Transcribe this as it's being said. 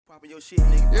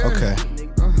Okay.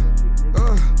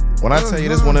 When I tell you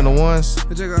this one of the ones,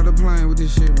 I just got the plane with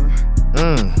this shit,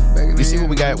 man. you see what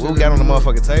we got? What we got on the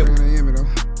motherfucking table?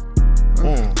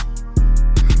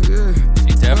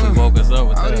 She definitely woke us up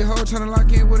with all that. these hoes tryna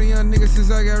lock in with a young nigga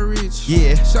since I got rich.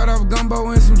 Yeah. Shot off gumbo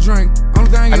and some drink. Only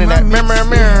thing in my mix.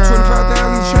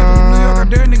 25,000 traffic in New York. I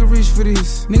dare nigga reach for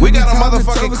this. Nigga We got a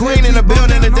motherfucking queen in the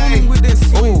building today.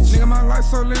 Ooh. Nigga, my life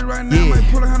so lit right now. Might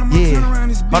pull a hand on my turn around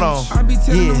this bitch. Hold on. I be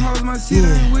telling them hoes my shit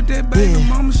ain't with that baby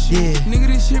mama shit. Nigga,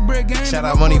 this shit break game. Shout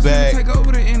out Moneybag. Take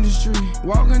over the industry.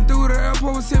 Walking through the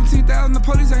airport with 17,000. The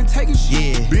police ain't taking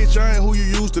shit. Yeah. Bitch, I ain't who you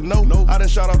used to know. I done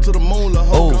shot out to the moon, la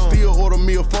ho. Still order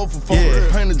me a 4 for 4.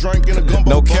 Paint a drink in a gumbo.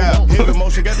 No cap. Heavy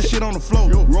motion, got the shit on the floor.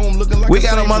 Room looking like We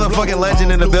got a motherfucking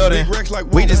legend in the building.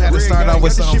 We just had to start off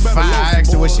with some fire. I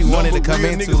asked her what she wanted to come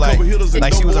into, like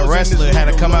she was a wrestler, had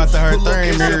to come out to her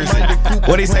third mirrors.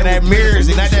 What he say, that mirrors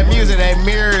it, not that music, that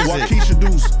mirrors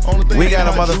it. We got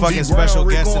a motherfucking special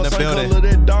guest in the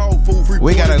building.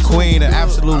 We got a queen, an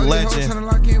absolute legend,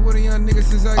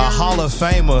 a Hall of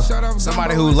Famer,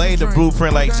 somebody who laid the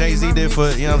blueprint like Jay-Z did for,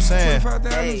 you know what I'm saying?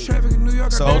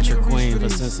 So Ultra Queen for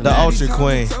Cincinnati. the Ultra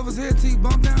Queen.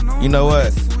 You know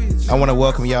what? I want to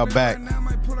welcome y'all back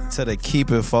to the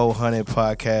Keep It 400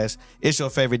 podcast. It's your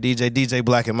favorite DJ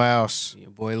Black and Mouse. Your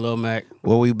boy Lil Mac.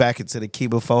 Well, we back into the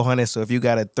Keep It 400. So if you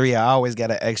got a 3, I always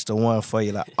got an extra 1 for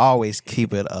you. I always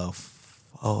keep it a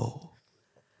 4.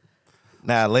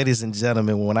 Now, ladies and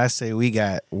gentlemen, when I say we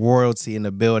got royalty in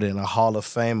the building, a Hall of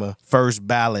Famer, first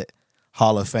ballot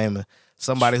Hall of Famer,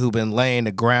 somebody who been laying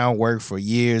the groundwork for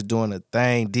years, doing the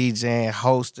thing, DJing,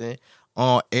 hosting,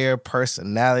 on-air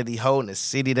personality, holding the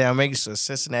city down, making sure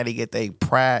Cincinnati get their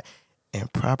pride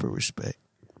and proper respect.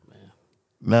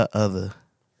 No other.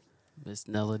 Miss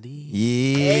Nella D.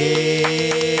 Yeah.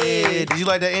 Hey. Did you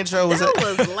like that intro?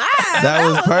 That was live. That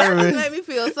was perfect. That made me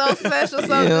feel so special,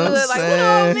 so You know good. what I'm Like, what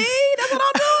saying? on me? That's what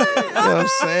I'm doing. You know what I'm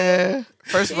saying?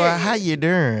 First of all, how you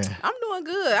doing? I'm doing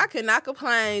good. I cannot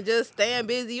complain. Just staying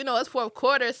busy. You know, it's fourth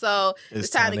quarter, so it's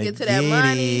time to get to that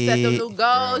money, set them new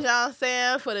goals, you know what I'm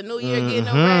saying, for the new year, getting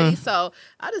them ready. So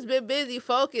I just been busy,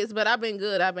 focused, but I've been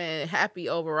good. I've been happy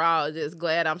overall. Just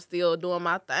glad I'm still doing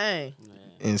my thing.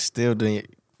 And still doing it.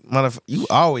 You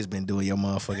always been doing your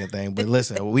motherfucking thing. But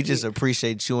listen, we just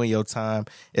appreciate you and your time.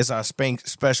 It's our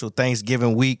special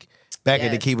Thanksgiving week. Back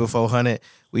at the Keep It 400.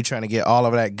 We trying to get all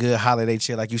of that good holiday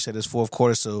shit. Like you said, it's fourth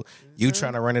quarter. So you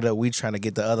trying to run it up. We trying to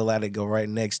get the other ladder to go right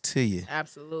next to you.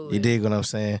 Absolutely. You dig what I'm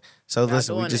saying? So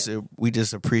Y'all listen, we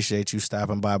just appreciate you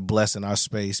stopping by, blessing our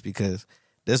space, because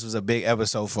this was a big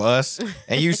episode for us.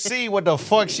 And you see what the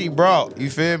fuck she brought.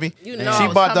 You feel me? You know she I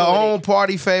was bought the coming with own it.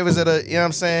 party favors of the, you know what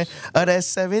I'm saying? Of that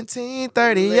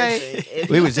 1738. Listen, if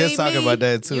We you was just see talking me, about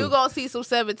that too. You gonna see some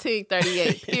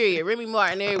 1738, period. Remy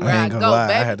Martin everywhere I I ain't go, gonna lie.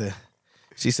 baby. I had to.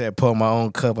 She said, pour my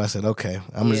own cup. I said, okay.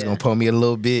 I'm just Yeah. gonna pour me a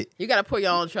little bit. You gotta pour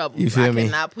your own trouble. You feel I me?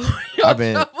 cannot pour your I've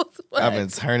been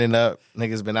troubles. turning up.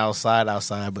 Niggas been outside,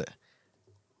 but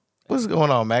what's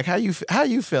going on, Mac? How you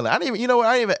feeling? I didn't even, you know what?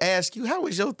 I didn't even ask you. How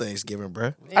was your Thanksgiving,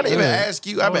 bro? I didn't even ask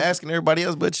you. I've been asking everybody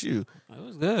else but you. It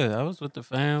was good. I was with the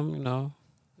fam, you know.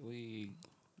 We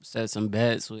set some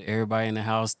bets with everybody in the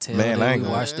house. Man, I ain't we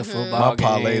gonna- watched the football My game.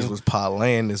 parlays was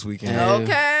parlaying this weekend. And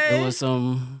Okay. There was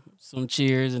some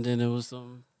cheers, and then there was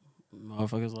some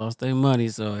motherfuckers lost their money,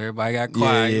 so everybody got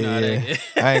quiet. You know how that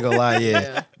I ain't gonna lie,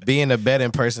 Yeah. Being a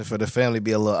betting person for the family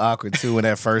be a little awkward too when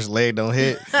that first leg don't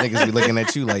hit. Niggas be looking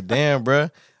at you like, damn,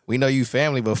 bruh. We know you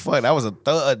family, but fuck, that was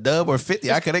a dub or 50.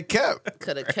 I could have kept.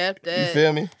 Could have kept that. You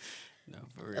feel me? No,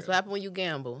 for real. That's what happens when you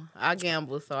gamble. I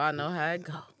gamble, so I know how it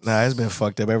goes. Nah, it's been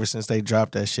fucked up ever since they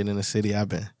dropped that shit in the city. I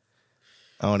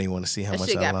don't even want to see how That much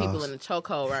shit I got lost. people in the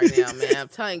chokehold right now, man. I'm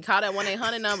telling you, call that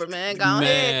 1-800 number, man. Go ahead,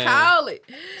 Man. call it.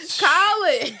 Call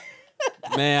it.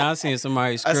 Man, I seen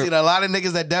somebody I script. seen a lot of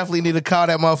niggas that definitely need to call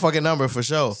that motherfucking number for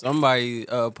sure. Somebody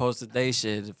posted they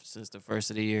shit since the first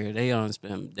of the year. They on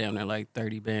spent down there like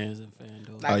 30 bands in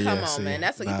FanDuel. Like, Oh, yeah, come on, see, man.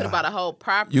 That's like you nah. could have bought a whole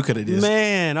property. You could have just.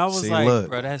 Man, I was See, like, look.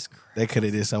 bro, that's They could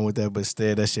have did something with that, but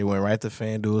instead that shit went right to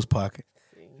FanDuel's pocket.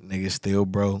 Niggas still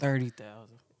broke. 30,000.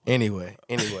 Anyway.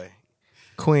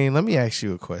 Queen, let me ask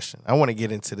you a question. I want to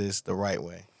get into this the right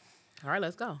way. All right,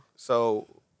 let's go. So,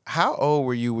 how old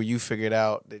were you when you figured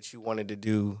out that you wanted to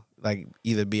do, like,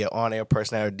 either be an on-air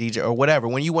personality or DJ or whatever,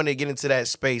 when you wanted to get into that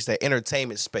space, that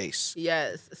entertainment space,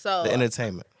 Yes. So the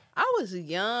entertainment? I was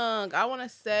young. I want to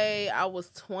say I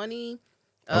was 20.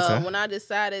 Okay. When I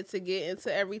decided to get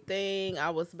into everything, I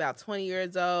was about 20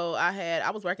 years old. I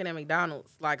was working at McDonald's.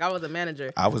 Like, I was a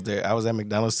manager. I was there. I was at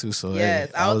McDonald's too, so Yes,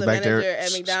 hey, I was a back manager there.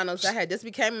 at McDonald's. I had just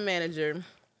became a manager.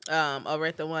 Over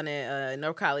at the one in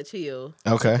North College Hill.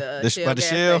 Okay. The Shell gas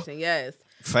station. Yes.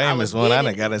 Famous one. I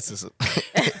done got into some.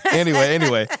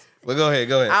 Anyway. Well, go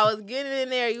ahead. I was getting in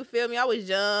there, you feel me? I was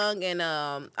young, and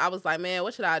I was like, man,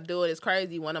 what should I do? It's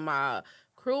crazy. One of my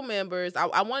crew members,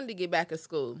 I wanted to get back to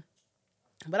school,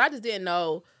 but I just didn't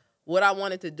know what I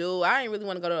wanted to do. I didn't really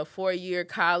want to go to a 4-year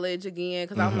college again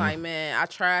because I'm like, man, I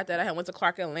tried that. I went to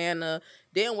Clark Atlanta,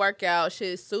 didn't work out.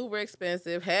 Shit's super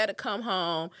expensive. Had to come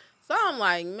home. So I'm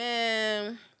like,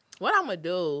 man, what I'm going to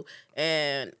do?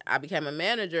 And I became a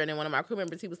manager, and then one of my crew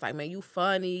members, he was like, man, you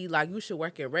funny. Like, you should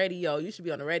work in radio. You should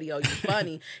be on the radio. You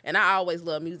funny. And I always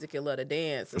love music and love to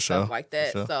dance and stuff like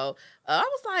that. So I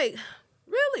was like,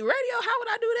 really? Radio? How would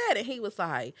I do that? And he was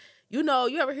like, you know,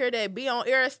 you ever hear that be on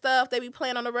air stuff? They be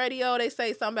playing on the radio. They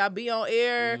say something about be on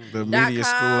air. The media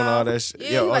school and all that shit.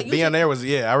 Yeah, like, be on air was,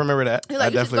 I remember that. He's like,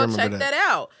 I definitely you should go remember check that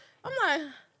out. I'm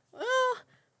like, well,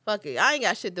 fuck it. I ain't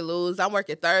got shit to lose. I'm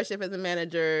working third shift as a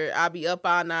manager. I'll be up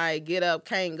all night, get up,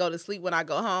 can't go to sleep when I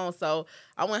go home. So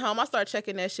I went home. I started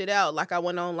checking that shit out. Like, I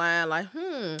went online, like,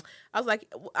 I was like,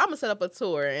 I'm going to set up a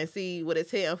tour and see what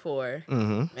it's hitting for.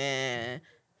 Mm-hmm. Man,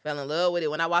 fell in love with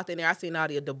it. When I walked in there, I seen all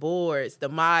the boards, the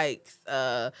mics,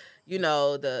 you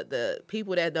know, the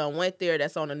people that done went there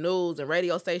that's on the news and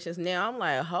radio stations now. I'm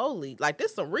like, holy, like,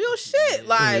 this some real shit.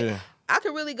 Like, I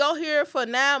could really go here for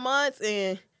 9 months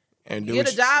and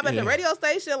get a job at the radio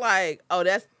station. Like, oh,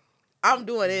 I'm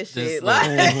doing this shit. Like,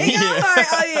 I'm like,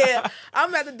 oh yeah, I'm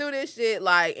about to do this shit.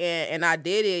 Like, and I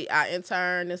did it. I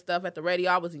interned and stuff at the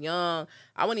radio. I was young.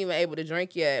 I wasn't even able to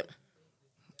drink yet.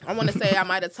 I want to say I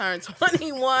might have turned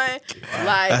 21,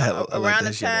 like around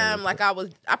the time, like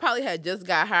I probably had just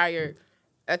got hired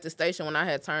at the station when I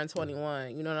had turned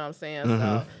 21. You know what I'm saying?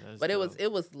 So, but it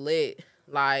was lit.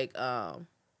 Like,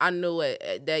 I knew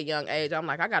at that young age, I'm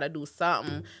like, I gotta do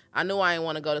something. I knew I didn't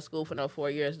want to go to school for no 4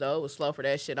 years though. It was slow for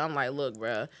that shit. I'm like, look,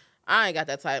 bro, I ain't got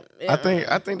that type. I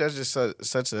think that's just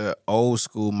such a old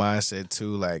school mindset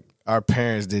too. Like, our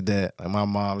parents did that. Like, my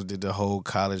moms did the whole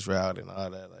college route and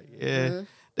all that. Like,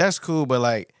 that's cool, but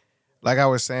like I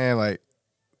was saying, like,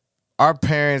 our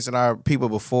parents and our people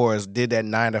before us did that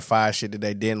 9-to-5 shit that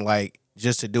they didn't like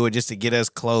just to do it, just to get us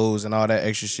clothes and all that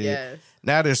extra shit. Yes.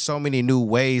 Now there's so many new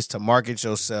ways to market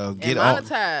yourself, get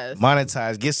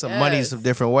monetize, get some money some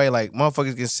different way. Like,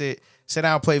 motherfuckers can sit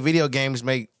down, play video games,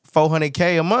 make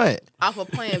 $400K a month off of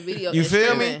playing video. You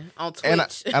feel me? On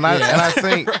Twitch. And I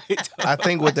think I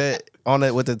think with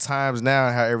the times now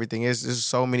and how everything is, there's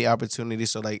so many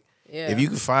opportunities. So like, if you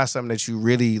can find something that you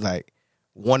really like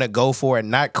want to go for and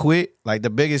not quit, like, the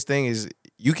biggest thing is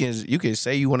you can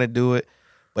say you want to do it,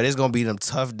 but it's gonna be them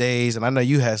tough days. And I know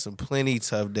you had some plenty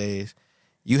tough days.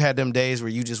 You had them days where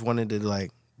you just wanted to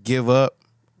like give up.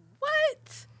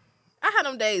 What? I had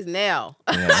them days now.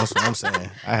 Yeah, that's what I'm saying.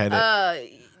 I had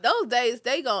it. Those days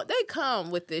they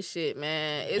come with this shit,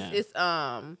 man.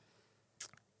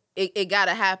 It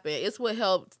gotta happen. It's what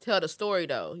helps tell the story,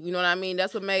 though. You know what I mean?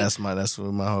 That's what makes. That's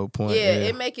what my whole point. Yeah,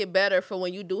 it make it better for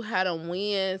when you do have them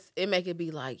wins. It make it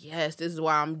be like, yes, this is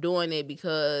why I'm doing it,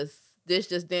 because this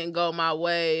just didn't go my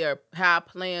way or how I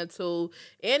planned to.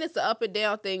 And it's an up and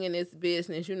down thing in this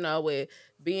business, you know, with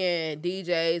being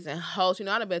DJs and hosts. You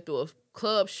know, I've been through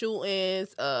club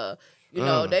shootings. You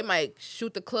know, they might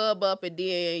shoot the club up and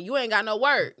then you ain't got no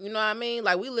work. You know what I mean?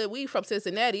 Like, we from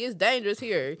Cincinnati. It's dangerous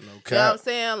here. No cap. You know what I'm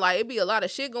saying? Like, it be a lot of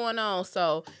shit going on.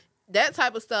 So that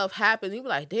type of stuff happens. You be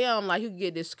like, damn, like, you can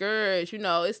get discouraged. You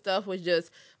know, it's stuff was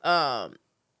just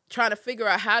trying to figure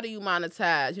out, how do you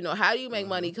monetize? You know, how do you make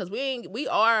money? Because we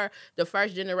are the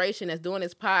first generation that's doing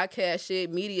this podcast shit,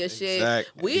 media shit.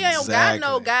 We ain't got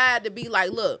no guide to be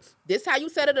like, look, this how you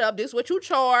set it up. This what you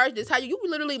charge. This how you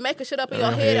literally making shit up in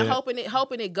your head and hoping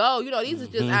it go. You know, these are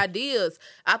just ideas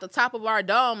out the top of our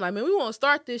dome. Like, man, we want to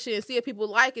start this shit and see if people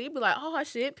like it. You be like, oh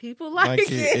shit, people like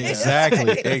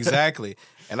it. Exactly.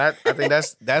 And I think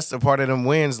that's the part of them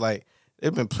wins. Like,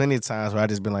 there's been plenty of times where I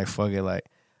just been like, fuck it, like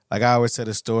I always tell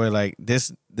the story, like,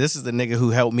 this is the nigga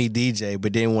who helped me DJ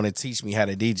but didn't want to teach me how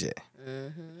to DJ.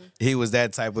 Mm-hmm. He was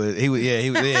that type of he was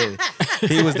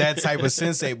that type of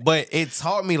sensei. But it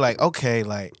taught me, like, okay,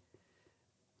 like,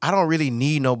 I don't really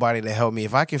need nobody to help me.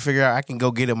 If I can figure out I can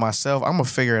go get it myself, I'm gonna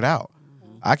figure it out.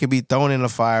 Mm-hmm. I could be thrown in the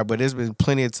fire, but there's been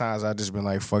plenty of times I just been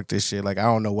like, fuck this shit. Like, I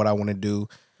don't know what I want to do.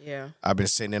 Yeah. I've been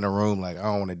sitting in a room like, I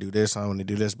don't want to do this, I don't want to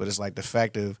do this. But it's like the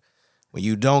fact of when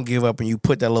you don't give up and you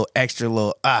put that little extra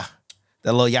that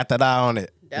little yatada on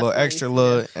it, definitely. Little extra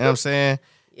little, you know what I'm saying?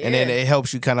 Yeah. And then it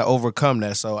helps you kind of overcome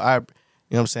that. So you know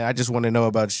what I'm saying? I just want to know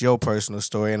about your personal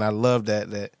story. And I love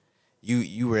that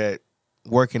you were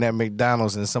working at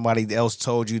McDonald's and somebody else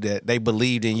told you that they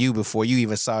believed in you before you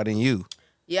even saw it in you.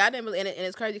 Yeah, I didn't believe, and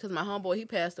it's crazy because my homeboy, he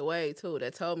passed away too.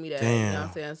 That told me that. Damn. You know what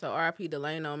I'm saying? So R.I.P.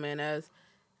 Delano, man, that's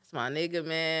my nigga,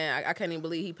 man. I can't even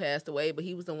believe he passed away, but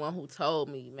he was the one who told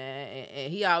me, man.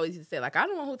 And he always used to say, like, I'm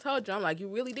the one who told you. I'm like, you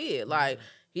really did. Like,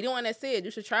 he the one that said,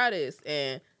 you should try this.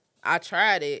 And I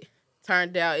tried it.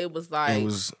 Turned out it was like,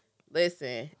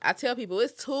 listen, I tell people,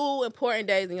 it's 2 important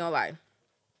days in your life.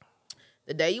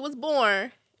 The day you was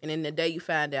born, and then the day you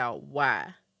find out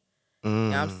why. You know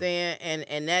what I'm saying?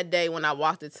 And that day when I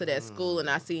walked into that school and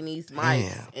I seen these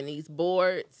mics and these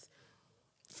boards,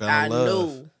 I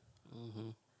knew.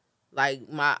 Like,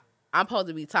 I'm supposed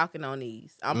to be talking on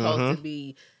these. I'm supposed to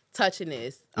be touching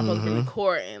this. I'm supposed to be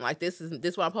recording. Like, this is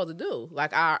what I'm supposed to do.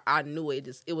 Like, I knew it.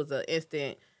 It was an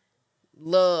instant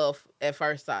love at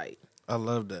first sight. I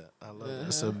love that.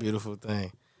 That's a beautiful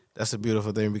thing. That's a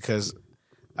beautiful thing because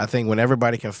I think when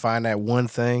everybody can find that one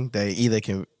thing, they either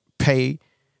can pay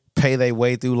their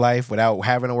way through life without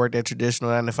having to work that traditional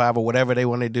 9 to 5 or whatever they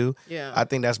want to do. Yeah. I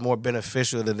think that's more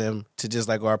beneficial to them to just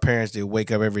like our parents did,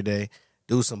 wake up every day,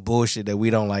 do some bullshit that we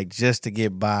don't like just to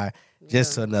get by,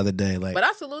 just to another day. Like, but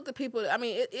I salute the people. I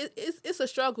mean, it's a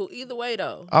struggle either way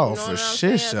though. Oh, you know for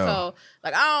sure. So,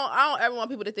 like, I don't ever want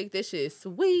people to think this shit is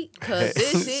sweet because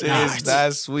this shit is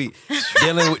not sweet.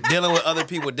 dealing with other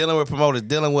people, dealing with promoters,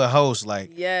 dealing with hosts.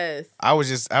 Like, yes, I was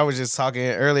just talking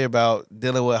earlier about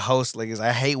dealing with hosts. Like,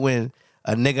 I hate when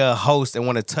a nigga host and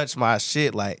want to touch my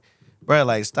shit. Like, bro,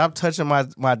 like, stop touching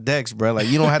my decks, bro. Like,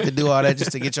 you don't have to do all that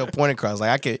just to get your point across.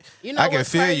 Like, I can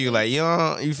feel crazy? you. Like,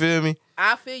 you feel me?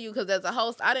 I feel you because as a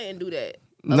host, I didn't do that.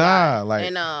 Like,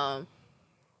 and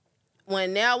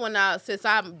since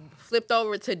I flipped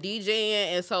over to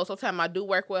DJing, and so sometimes I do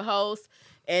work with hosts,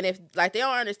 and if like they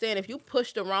don't understand, if you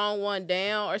push the wrong one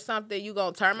down or something, you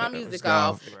gonna turn my music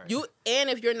off. Right. And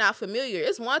if you're not familiar,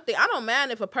 it's one thing. I don't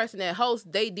mind if a person that hosts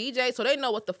they DJ, so they know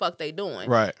what the fuck they doing.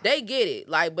 Right. They get it.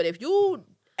 Like, but if you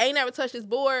ain't never touched this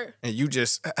board,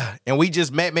 and we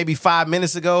just met maybe 5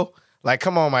 minutes ago. Like,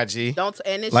 come on, my G. Don't do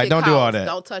all that.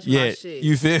 Don't touch my shit.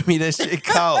 You feel me? That shit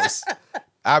costs.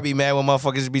 I be mad when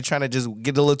motherfuckers be trying to just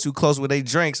get a little too close with their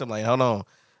drinks. I'm like, hold on.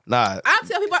 Nah. I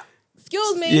tell people,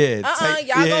 excuse me. Y'all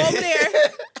go over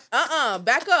there.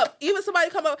 Back up. Even somebody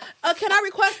come up, can I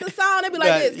request the sound? They be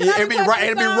like this. It'd be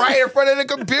right in front of the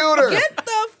computer. Get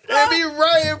the fuck. It'd be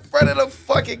right in front of the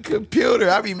fucking computer.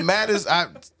 I be mad as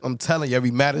I'm telling you, I be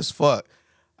mad as fuck.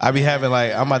 I be having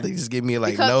like, I'm about to just give me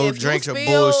like no drinks or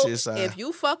bullshit. Son. If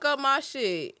you fuck up my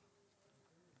shit,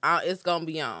 it's gonna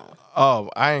be on. Oh,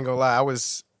 I ain't gonna lie.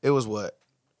 It was what?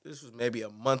 This was maybe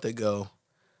a month ago.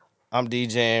 I'm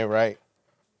DJing, right?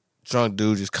 Drunk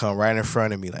dude just come right in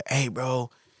front of me like, hey,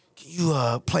 bro, can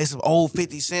you play some old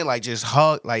 50 Cent? Like, just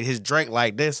hug like his drink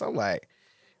like this. I'm like,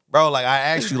 bro, like I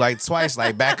asked you like twice,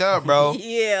 like back up, bro.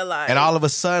 Yeah, like. And all of a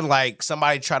sudden, like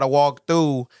somebody tried to walk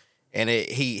through. And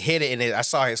he hit it, and I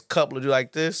saw his cup do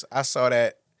like this. I saw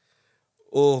that.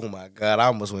 Oh my God! I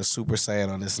almost went Super Saiyan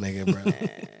on this nigga, bro.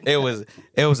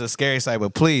 It was a scary sight.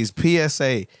 But please,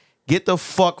 PSA, get the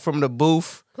fuck from the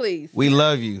booth. Please, we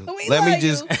love you. Let me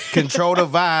just control the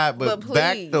vibe, but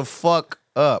back the fuck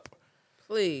up.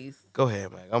 Please. Go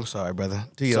ahead, man. I'm sorry, brother.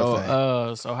 Do your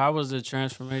thing. So how was the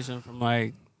transformation from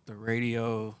like the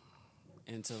radio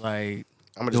into like?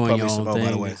 I'm gonna just publish some more,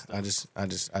 by the way. I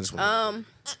just want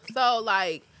so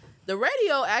like the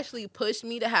radio actually pushed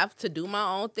me to have to do my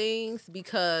own things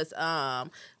because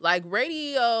like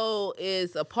radio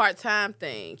is a part-time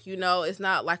thing. You know, it's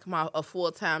not like a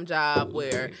full-time job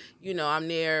where, you know, I'm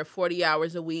there 40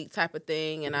 hours a week type of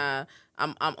thing and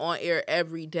I'm on air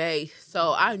every day.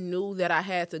 So I knew that I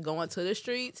had to go into the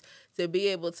streets to be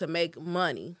able to make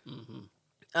money.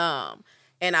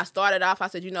 And I started off, I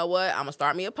said, you know what? I'm going to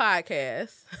start me a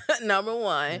podcast, number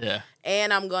one. Yeah.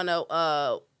 And I'm going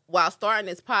to, while starting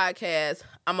this podcast,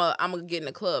 I'm going to get in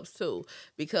the clubs too.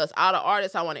 Because all the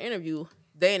artists I want to interview,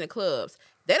 they in the clubs.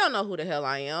 They don't know who the hell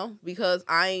I am because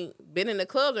I ain't been in the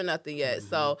clubs or nothing yet.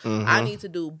 So I need to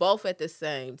do both at the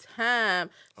same time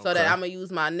so that I'm going to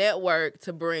use my network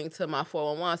to bring to my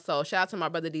 411. So shout out to my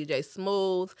brother DJ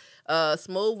Smooth.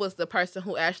 Smooth was the person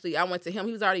who actually, I went to him.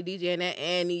 He was already DJing at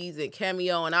Annie's and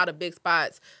Cameo and all the big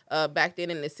spots back then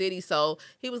in the city. So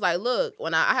he was like, look,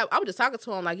 when I was just talking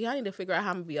to him like, yeah, I need to figure out how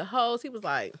I'm going to be a host. He was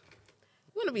like,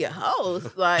 you want to be a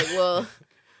host? Like, well...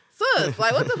 Sus,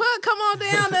 like, what the fuck? Come on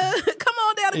down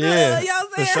to yeah, you know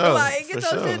what I'm saying? Sure, like, get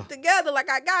your shit together. Like,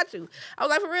 I got you. I was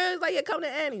like, for real? He's like, yeah, come to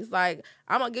Annie's. Like,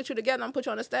 I'm going to get you together. I'm going to put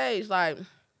you on the stage. Like,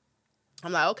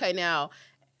 I'm like, okay, now,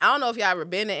 I don't know if y'all ever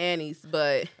been to Annie's,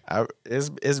 but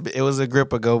it was a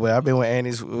grip ago. But I've been with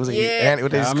Annie's. It was Annie,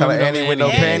 what they I call it, remember Annie with no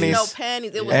Annie's. panties. no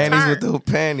panties. It was Annie's turned. with no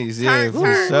panties. Yeah, Turn.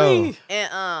 for sure. And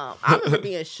I remember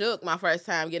being shook my first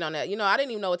time getting on that. You know, I didn't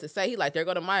even know what to say. He like, there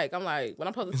go the mic. I'm like, what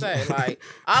I'm supposed to say? Like,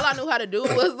 all I knew how to do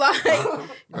was like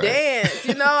dance.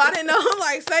 You know, I didn't know. I'm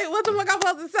like, say what the fuck I'm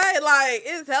supposed to say? Like,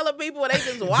 it's hella people. They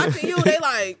just watching you. They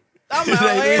like. I'm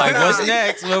like, what's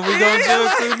next? What we gonna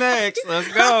do to next? Let's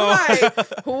go. Like,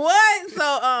 what?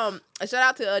 So, shout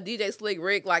out to DJ Slick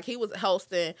Rick. Like, he was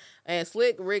hosting, and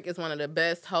Slick Rick is one of the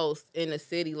best hosts in the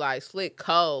city. Like, Slick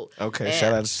Code. Okay, and,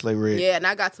 shout out to Slick Rick. Yeah, and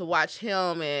I got to watch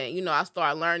him, and you know, I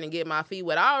started learning, get my feet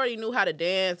wet. I already knew how to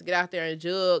dance, get out there and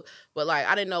jug, but like,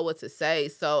 I didn't know what to say.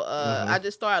 So, I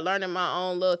just started learning my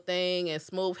own little thing, and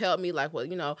Smooth helped me. Like, well,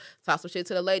 you know, talk some shit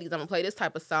to the ladies. I'm gonna play this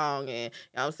type of song, and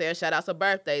you know what I'm saying, shout out to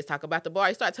birthdays, talk about the bar.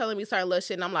 He started telling me certain little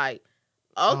shit, and I'm like,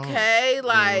 okay,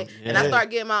 and I start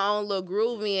getting my own little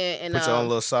groove in, and Put your own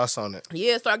little sauce on it.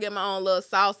 Yeah, start getting my own little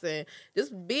sauce and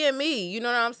just being me. You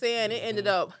know what I'm saying? It ended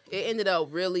up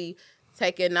really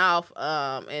taking off.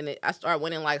 And I started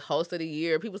winning like host of the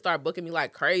year. People started booking me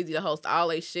like crazy to host all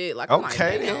they shit. Like, I'm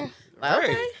okay, like, damn. Like,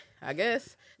 okay, I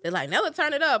guess. They're like, Nella,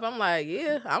 turn it up. I'm like,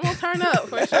 yeah, I'm gonna turn up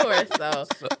for sure.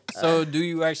 So do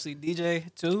you actually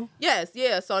DJ too? Yes,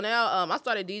 yeah. So now I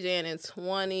started DJing in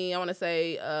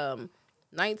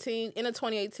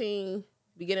 2018,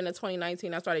 beginning of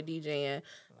 2019, I started DJing.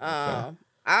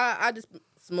 I just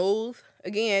Smooth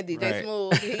again, DJ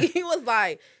Smooth. He was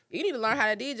like, you need to learn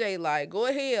how to DJ. Like, go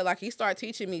ahead. Like, he started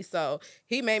teaching me. So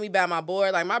he made me buy my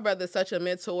board. Like, my brother's such a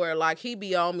mentor. Like, he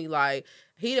be on me. Like,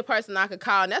 he the person I could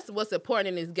call, and that's what's important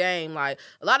in this game. Like,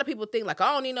 a lot of people think like,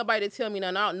 I don't need nobody to tell me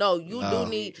nothing. No, you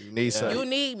need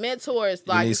mentors.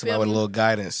 Like, you need somebody with a little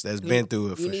guidance that's been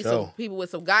through it for sure. You need some people with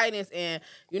some guidance, and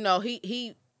you know,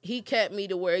 he kept me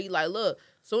to where he like, look,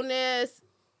 soon as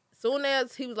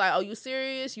he was like, oh, you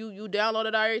serious? You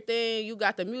downloaded everything? You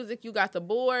got the music? You got the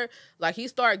board? Like, he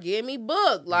started getting me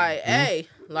booked. Like, hey,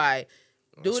 like,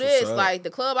 do this. Like,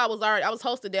 the club I was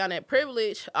hosted down at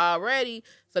Privilege already.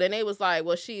 So then they was like,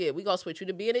 well, shit, we gonna switch you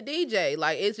to being a DJ.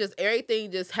 Like, it's just,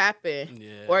 everything just happened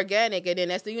organic. And then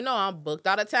next thing you know, I'm booked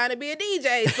all the time to be a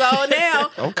DJ. So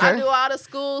now I do all the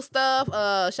school stuff.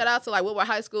 Shout out to like Woodward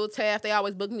High School, Taft. They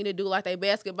always book me to do like their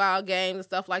basketball games and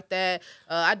stuff like that.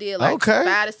 I did like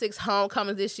 5 to 6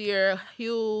 homecomings this year.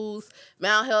 Hughes,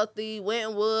 Mount Healthy,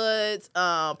 Winton Woods,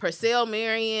 Purcell,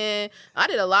 Marion. I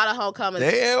did a lot of homecomings.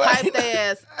 Hyped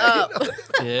ass up.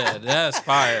 Yeah, that's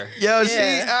fire. Yo,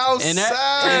 she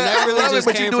outside. And that really just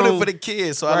but came you're doing from, it for the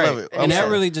kids, so I love it. And that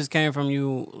really just came from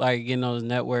you, like, getting those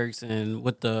networks and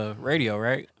with the radio,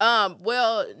 right?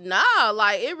 Well, nah,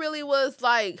 like, it really was,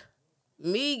 like,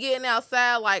 me getting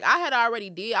outside. Like, I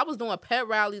was doing pep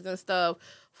rallies and stuff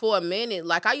for a minute.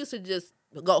 Like, I used to just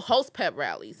go host pep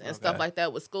rallies and stuff like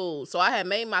that with schools. So I had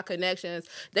made my connections.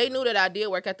 They knew that I did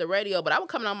work at the radio, but I was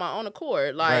coming on my own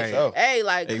accord. Like, hey,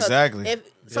 like, exactly.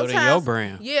 Building your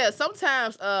brand. Yeah,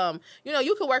 sometimes, you know,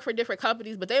 you could work for different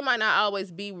companies, but they might not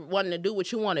always be wanting to do what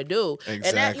you want to do. Exactly.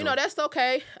 And that, you know, that's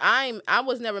okay. I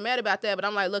was never mad about that, but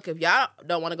I'm like, look, if y'all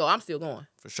don't want to go, I'm still going.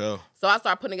 For sure. So I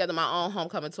started putting together my own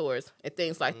homecoming tours and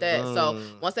things like that. So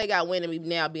once they got wind of me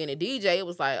now being a DJ, it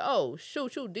was like, oh,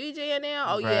 shoot, DJing now?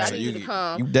 Oh, yeah, I need you to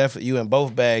come. You in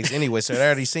both bags anyway, so they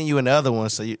already seen you in the other one,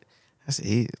 so I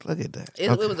said, look at that.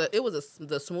 It was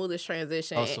the smoothest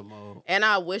transition. Awesome. And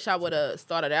I wish I would have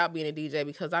started out being a DJ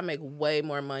because I make way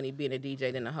more money being a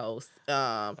DJ than a host.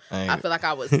 I feel like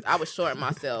I was shorting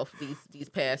myself these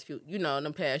past few, you know, in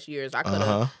the past years. I could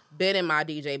have been in my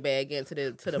DJ bag into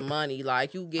the money.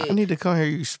 Like, you get. I need to come here.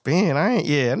 You spin. I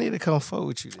need to come forward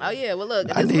with you. Oh yeah. Well, look,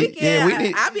 this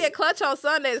weekend I be at Clutch on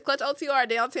Sundays. Clutch OTR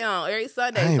downtown every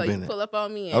Sunday. So you can pull up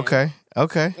on me. Okay. You know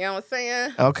what I'm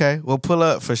saying? Okay. We'll pull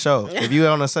up for sure. If you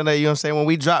on a Sunday, you know what I'm saying? When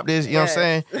we drop this, you know what I'm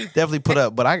saying? Definitely put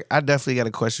up. But I definitely got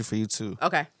a question for you too.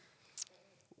 Okay.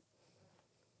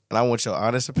 And I want your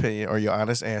honest opinion or your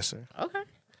honest answer. Okay.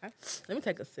 Let me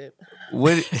take a sip.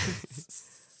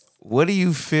 What do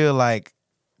you feel like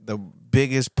the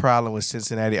biggest problem with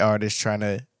Cincinnati artists trying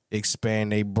to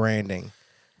expand their branding?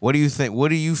 What do you think? What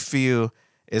do you feel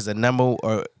is the number,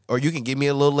 or you can give me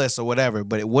a little list or whatever,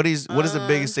 but what is the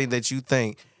biggest thing that you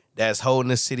think that's holding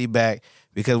the city back?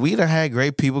 Because we done had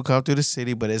great people come through the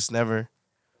city, but it's never.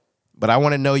 But I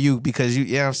want to know you because you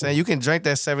know what I'm saying? You can drink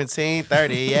that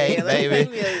 1738,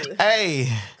 baby.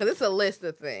 Hey. Because it's a list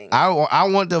of things. I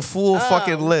want the full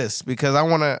fucking list because I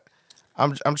want to.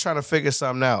 I'm trying to figure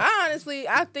something out. I honestly,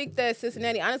 I think that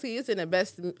Cincinnati, honestly, it's in the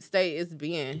best state it's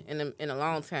been in a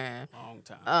long time.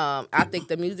 I think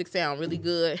the music sound really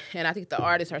good, and I think the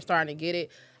artists are starting to get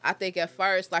it. I think at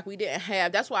first, like, we didn't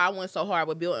have. That's why I went so hard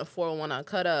with building 401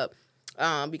 Uncut Up.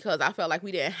 Because I felt like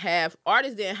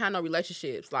artists didn't have no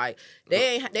relationships. Like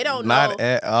they don't know. Not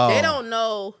at all. They don't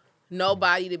know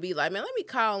nobody to be like, man, let me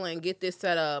call and get this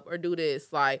set up or do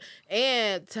this. Like,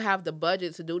 and to have the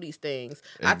budget to do these things.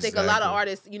 Exactly. I think a lot of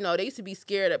artists, they used to be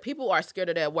scared of, people are scared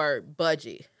of that word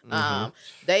budget.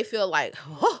 They feel like,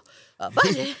 a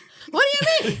budget? What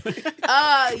do you mean?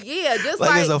 Yeah, just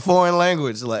like it's a foreign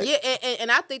language. Like, yeah,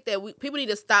 and I think that people need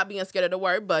to stop being scared of the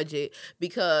word budget,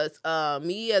 because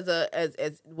me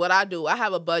as what I do, I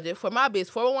have a budget for my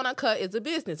business. 401 Uncut is a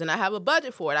business, and I have a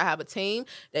budget for it. I have a team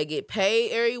that get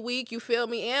paid every week. You feel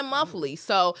me? And monthly.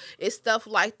 So it's stuff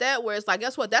like that where it's like,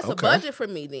 guess what? That's a budget for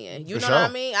me. Then you know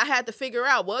what I mean? I had to figure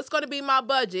out what's going to be my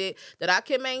budget that I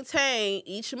can maintain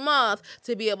each month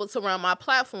to be able to run my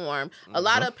platform. A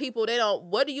lot of people, they don't.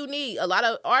 What do you need? A lot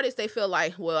of artists, they feel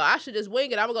like, well, I should just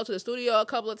wing it. I'm gonna go to the studio a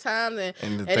couple of times and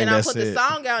then I'll put the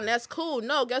song out and that's cool.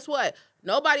 No, guess what?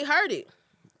 Nobody heard it.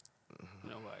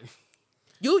 Nobody.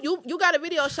 You got a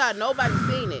video shot. Nobody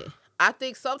seen it. I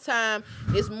think sometimes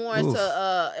it's more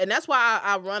into, and that's why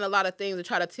I run a lot of things and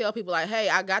try to tell people like, hey,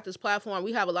 I got this platform.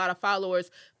 We have a lot of followers.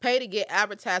 Pay to get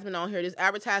advertisement on here. This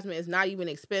advertisement is not even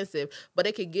expensive, but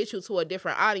it could get you to a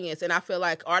different audience. And I feel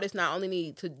like artists not only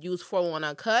need to use 401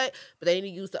 Uncut, but they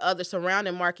need to use the other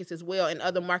surrounding markets as well, and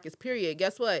other markets, period.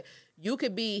 Guess what? You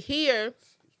could be here,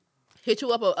 hit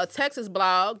you up a Texas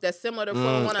blog that's similar to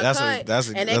 401 Uncut,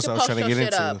 and they can post your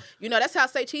shit up. That's how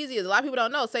Say Cheesy is. A lot of people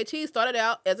don't know. Say Cheese started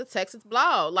out as a Texas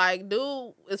blog. Like,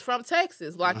 dude is from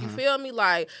Texas. Like, you feel me?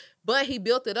 Like, but he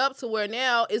built it up to where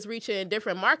now it's reaching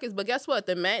different markets. But guess what?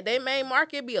 They main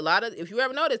market be a lot of, if you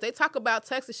ever notice, they talk about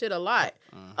Texas shit a lot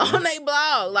on their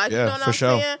blog. Like, you know what I'm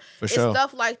saying? For sure. It's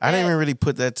stuff like that. I didn't even really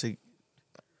put that to.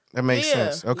 That makes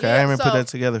sense. Okay, I didn't even put that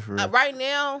together for real. Right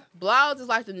now, blogs is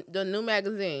like the new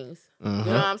magazines. You know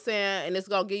what I'm saying? And it's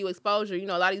going to give you exposure. A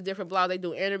lot of these different blogs, they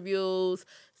do interviews,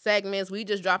 segments. We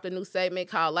just dropped a new segment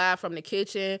called Live from the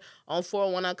Kitchen on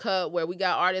 401 Uncut, where we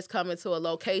got artists coming to a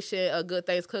location, a Good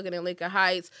Things Cooking in Lincoln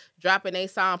Heights, dropping their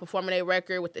song, performing their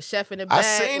record with the chef in the back. I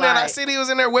seen that. I seen he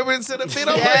was in there whipping to the beat.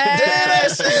 I'm like,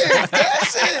 damn,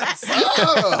 that shit.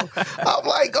 I'm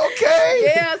like, okay.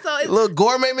 Yeah, so it's a little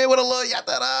gourmet man with a little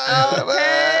yatta.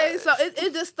 Okay, so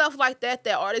it's just stuff like that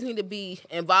artists need to be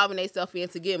involving themselves in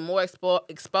to get more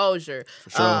exposure. For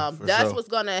sure, that's what's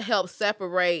going to help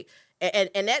separate.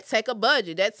 And that take a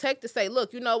budget. That take to say,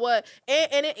 look, you know what?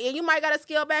 And you might got to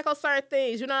scale back on certain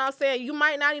things. You know what I'm saying? You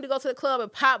might not need to go to the club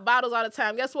and pop bottles all the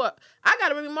time. Guess what? I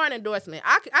got a Remy Martin endorsement.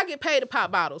 I get paid to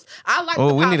pop bottles. I like to pop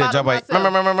bottles. Oh, we need to drop like. You know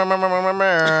what I'm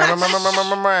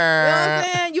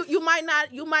saying? You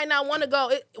might not want to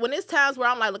go. When it's times where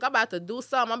I'm like, look, I'm about to do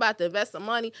something. I'm about to invest some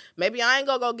money. Maybe I ain't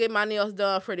going to go get my nails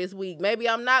done for this week. Maybe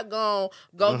I'm not going to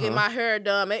go get my hair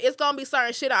done. It's going to be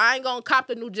certain shit. I ain't going to cop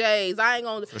the new J's. I ain't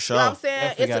going to. For sure. You know what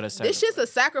I'm saying? This shit's a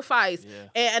sacrifice.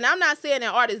 Yeah. And I'm not saying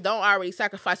that artists don't already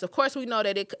sacrifice. Of course, we know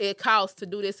that it costs to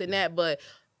do this and that, but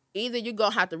either you're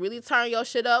going to have to really turn your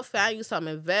shit up, find you some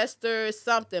investors,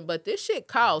 something. But this shit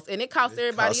costs, and it costs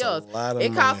everybody else.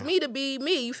 It costs me to be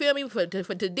me. You feel me? To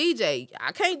DJ.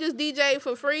 I can't just DJ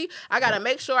for free. I got to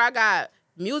make sure I got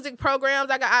music programs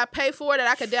I pay for that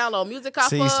I can download music off of.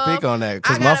 See, speak on that,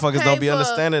 because motherfuckers don't be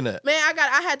understanding that. Man,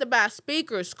 I had to buy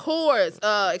speakers, cords,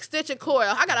 extension cord.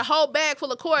 I got a whole bag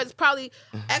full of cords, probably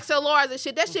XLRs and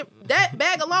shit. That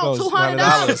bag alone,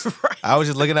 $200. I was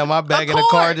just looking at my bag in the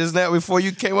car just now before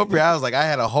you came up here. I was like, I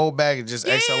had a whole bag of just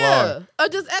XLR.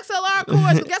 Just XLR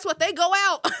cords, but guess what? They go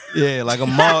out. Yeah, like a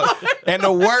month. And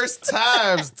the worst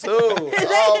times, too.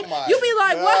 Oh, my You be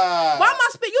like, God. what? Why my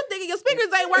speaker? You thinking your speakers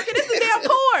ain't working? This is damn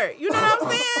cord. You know what I'm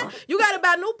saying? You got to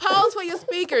buy new poles for your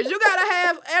speakers. You got to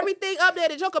have everything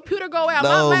updated. Your computer go out.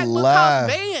 No my MacBook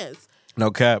costs bands.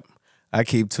 No cap. I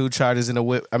keep 2 chargers in the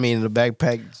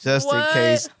backpack just in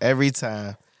case every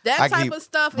time. That type of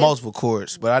stuff. Multiple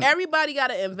cords, but everybody got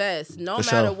to invest, no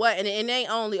matter what. And it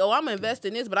ain't only, I'm gonna invest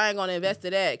in this, but I ain't gonna invest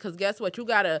in that. Because guess what? You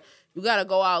gotta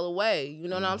go all the way. You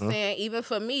know what I'm saying? Even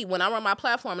for me, when I run my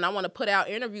platform and I want to put out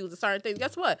interviews and certain things,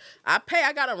 guess what? I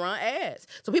gotta run ads.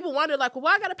 So people wonder, like, well,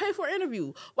 why I gotta pay for an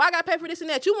interview? Why I gotta pay for this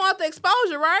and that? You want the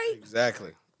exposure, right?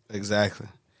 Exactly.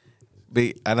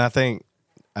 And I think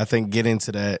getting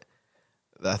to that,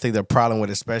 I think the problem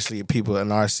with especially people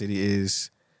in our city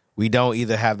is we don't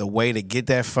either have the way to get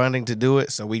that funding to do it,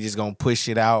 so we just gonna push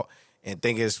it out and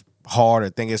think it's hard or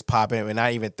think it's popping and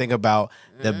not even think about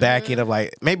the back end of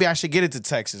like, maybe I should get it to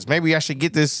Texas. Maybe I should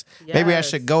get this. Yes. Maybe I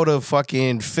should go to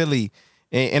fucking Philly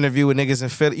and interview with niggas in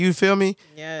Philly. You feel me?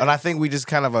 Yes. And I think we just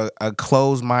kind of a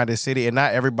closed-minded city, and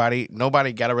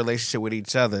nobody got a relationship with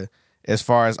each other as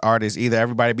far as artists either.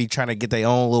 Everybody be trying to get their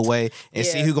own little way and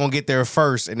see who gonna get there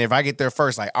first. And if I get there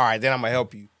first, like, all right, then I'm gonna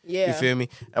help you. Yeah. You feel me?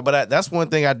 But that's one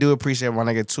thing I do appreciate my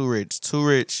nigga Too Rich. Too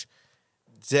Rich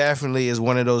definitely is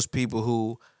one of those people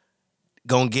who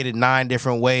gonna get it 9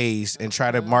 different ways and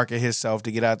try to market himself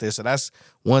to get out there. So that's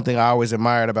one thing I always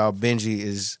admired about Benji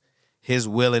is his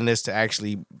willingness to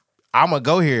actually, I'm gonna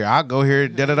go here. I'll go here,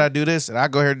 do this, and I'll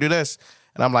go here and do this.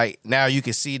 And I'm like, now you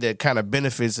can see the kind of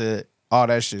benefits of all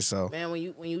that shit. So man, when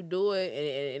you do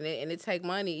it and it take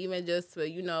money, even just for,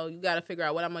 you got to figure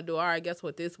out what I'm gonna do. All right, guess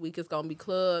what? This week it's gonna be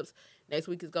clubs. Next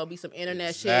week is gonna be some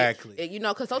internet shit.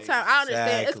 Because sometimes I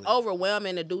understand it's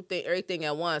overwhelming to do everything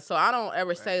at once. So I don't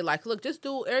ever say like, look, just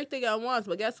do everything at once.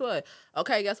 But guess what?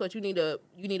 Okay, guess what? You need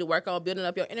to work on building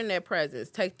up your internet presence.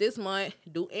 Take this month,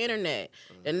 do internet.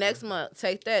 The next month,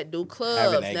 take that, do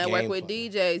clubs, network with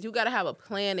DJs. You gotta have a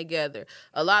plan together.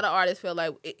 A lot of artists feel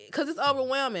like because it's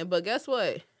overwhelming. But guess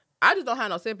what? I just don't have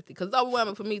no sympathy because it's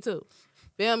overwhelming for me too.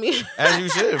 Feel me? As you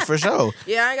should, for sure.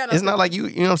 Yeah, I ain't got no. It's not like you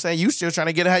know what I'm saying? You still trying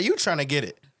to get it how you trying to get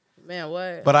it. Man,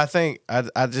 what? But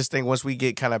I just think once we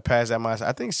get kind of past that mindset,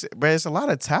 I think, bro, it's a lot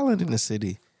of talent in the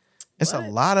city. It's a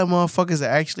lot of motherfuckers that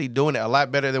actually doing it a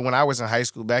lot better than when I was in high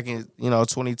school back in,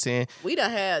 2010. We done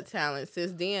had talent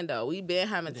since then, though. We been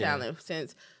having talent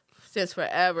since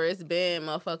forever. It's been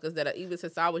motherfuckers that even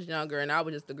since I was younger and I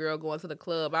was just the girl going to the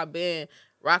club, I've been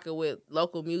rocking with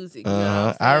local music. You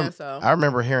know what I'm saying? I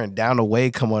remember hearing Down the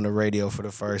Way come on the radio for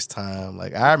the first time.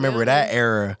 Like, I remember that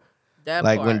era.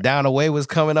 When Down the Way was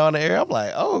coming on the air, I'm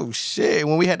like, oh shit.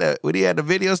 When he had the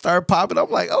video start popping, I'm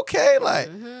like, okay,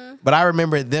 like. But I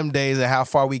remember them days and how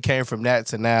far we came from that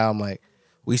to now. I'm like,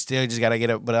 we still just gotta get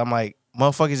up. But I'm like,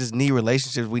 motherfuckers just need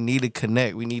relationships. We need to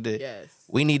connect. We need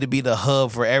to be the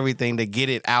hub for everything to get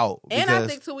it out. And I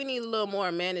think too, we need a little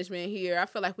more management here. I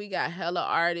feel like we got hella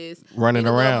artists running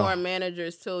around. A little more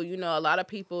managers too. A lot of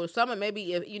people. Some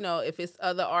maybe if it's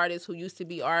other artists who used to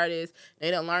be artists,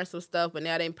 they done learn some stuff, but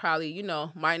now they probably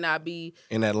might not be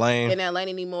in that lane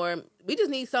anymore. We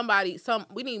just need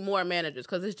we need more managers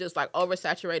because it's just like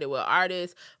oversaturated with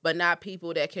artists, but not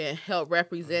people that can help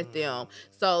represent them.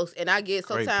 So, and I get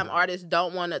sometimes artists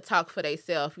don't want to talk for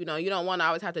themselves. You don't want to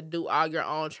always have to do all your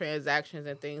own transactions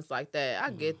and things like that.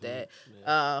 I get that.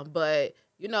 Yeah. But,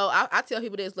 I tell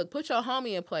people this, look, put your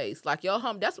homie in place. Like your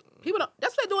homie, that's what they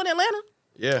do in Atlanta.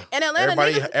 Yeah. In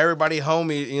Atlanta, everybody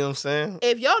homie, you know what I'm saying?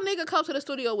 If your nigga comes to the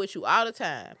studio with you all the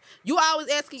time, you always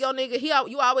asking your nigga,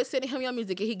 you always sending him your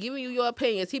music, and he giving you your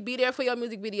opinions. He be there for your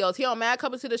music videos. He don't mind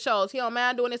coming to the shows. He don't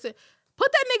mind doing this.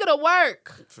 Put that nigga to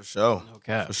work. For sure.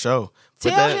 Okay. For sure.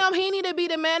 Tell him he need to be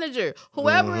the manager.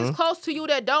 Whoever is close to you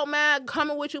that don't mind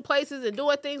coming with you places and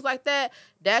doing things like that,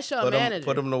 that's your manager.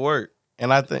 Put him to work.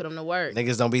 And I think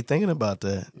niggas don't be thinking about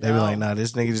that. They be like, nah,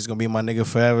 this nigga just gonna be my nigga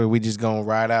forever. We just gonna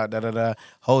ride out, da-da-da.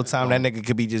 Whole time that nigga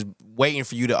could be just waiting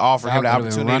for you to offer him the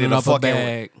opportunity to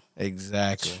fucking...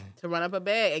 Exactly. To run up a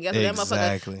bag. And guess what?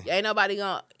 That motherfucker, ain't nobody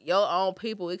gonna... Your own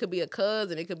people. It could be a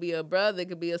cousin. It could be a brother. It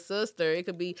could be a sister. It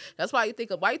could be... That's why you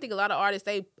think a lot of artists,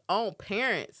 they own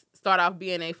parents start off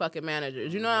being a fucking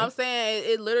managers. You know what I'm saying?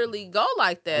 It literally go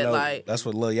like that. Like that's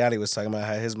what Lil Yachty was talking about,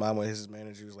 how his mama, his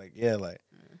manager was like, yeah, like...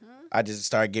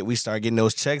 we start getting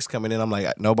those checks coming in. I'm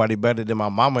like, nobody better than my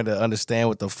mama to understand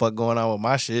what the fuck going on with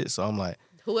my shit. So I'm like,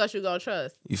 who else you gonna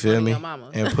trust? You feel me? Your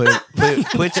mama. And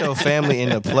put your family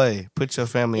into play. Put your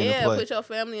family into play. Yeah, put your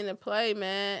family into play,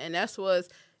 man. And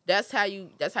that's how you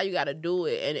gotta do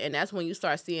it. And that's when you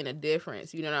start seeing a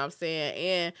difference. You know what I'm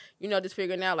saying? And just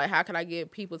figuring out like how can I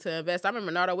get people to invest. I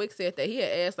remember Nardo Wick said that he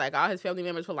had asked like all his family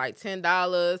members for like $10,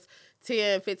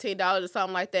 $15 or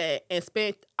something like that, and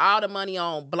spent all the money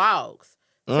on blogs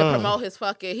to promote his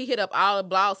fucking. He hit up all the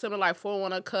blogs, similar like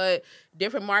 411 Cut,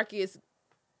 different markets,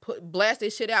 blast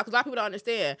this shit out. Because a lot of people don't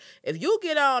understand. If you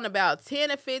get on about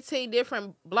 10 or 15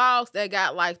 different blogs that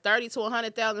got like 30 to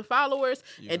 100,000 followers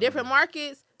in different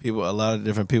markets, a lot of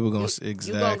different people gonna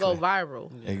exactly. You gonna go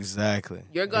viral. Exactly.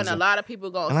 A lot of people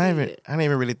gonna see it. I didn't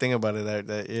even really think about it like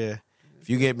that. Yeah. If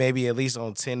you get maybe at least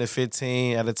on 10 to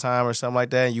 15 at a time or something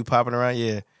like that, and you popping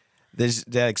around,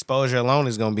 that exposure alone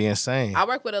is gonna be insane. I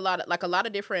work with a lot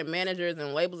of different managers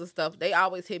and labels and stuff. They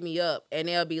always hit me up and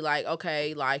they'll be like,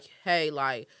 okay, like, hey,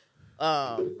 like,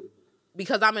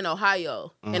 because I'm in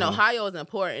Ohio, and Ohio is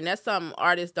important. And that's something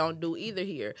artists don't do either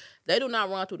here. They do not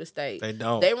run through the state. They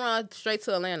don't. They run straight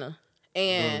to Atlanta.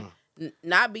 And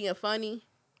not being funny,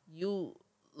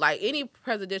 like any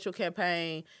presidential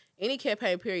campaign, any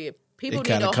campaign period, people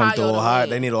They need Ohio come to Ohio. to win.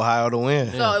 They need Ohio to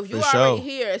win. So if you for already sure.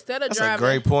 here, instead of That's driving, a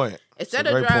great point. Instead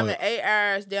of driving 8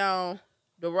 hours down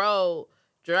the road,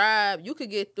 you could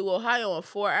get through Ohio in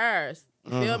 4 hours.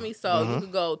 You feel me? So you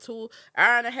could go 2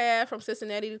 hours and a half from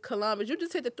Cincinnati to Columbus. You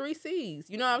just hit the 3 C's.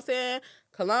 You know what I'm saying?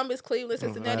 Columbus, Cleveland,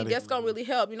 Cincinnati. That's gonna really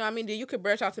help. You know what I mean? Then you could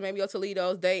branch out to maybe go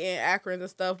Toledo's, Dayton, Akron, and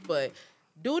stuff. But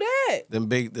do that.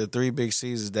 The 3 big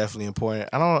C's is definitely important.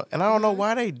 I don't know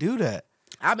why they do that.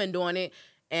 I've been doing it.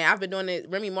 And I've been doing it.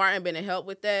 Remy Martin been to help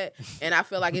with that, and I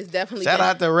feel like it's definitely Shout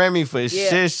out to Remy for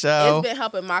shit show. It's been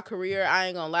helping my career. I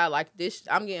ain't gonna lie. Like this,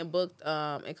 I'm getting booked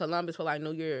in Columbus for like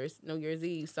New Year's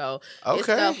Eve. So it's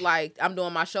stuff like I'm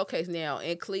doing my showcase now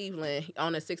in Cleveland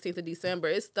on the 16th of December.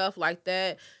 It's stuff like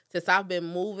that. Since I've been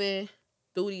moving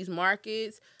through these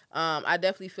markets, I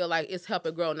definitely feel like it's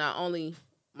helping grow not only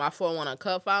my 401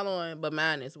 Uncut following, but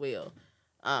mine as well.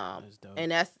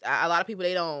 And that's a lot of people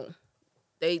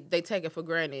They take it for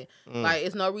granted. Like,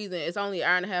 it's no reason. It's only an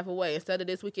hour and a half away. Instead of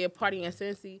this weekend party in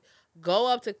Cincy, go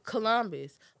up to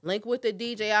Columbus. Link with the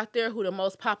DJ out there who the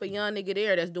most popular young nigga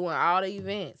there that's doing all the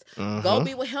events. Go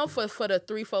be with him for the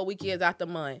 3-4 weekends out the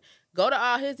month. Go to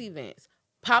all his events.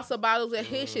 Pop some bottles at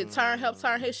his shit. Help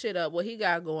turn his shit up. What he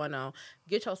got going on.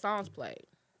 Get your songs played.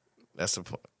 That's the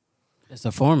point. It's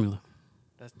a formula.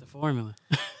 That's the formula.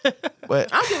 But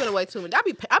I'm giving away too much. I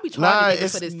be trying to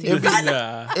get for this team.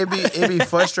 It be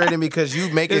frustrating because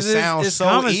you make it sound it's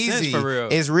so easy. For real.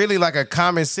 It's really like a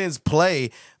common sense play,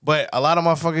 but a lot of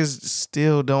motherfuckers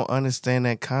still don't understand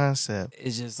that concept.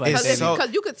 It's just like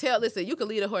Because you could tell. Listen, you can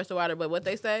lead a horse to water, but what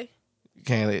they say, you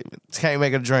can't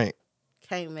make a drink.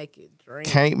 Can't make it drink.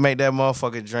 Can't make that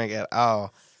motherfucker drink at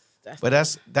all.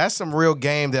 That's some real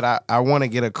game that I want to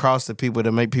get across to people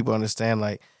to make people understand.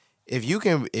 Like, if you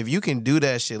can do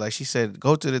that shit, like she said,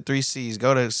 go to the 3 C's,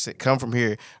 come from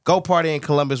here, go party in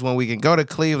Columbus one weekend, go to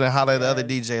Cleveland, holler at the other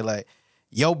DJ. Like,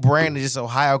 your brand is just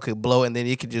Ohio could blow, and then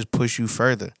it could just push you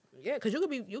further. Yeah, because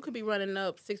you could be running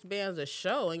up 6 bands a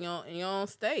show in your own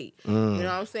state. You know what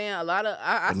I'm saying? A lot of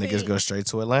niggas go straight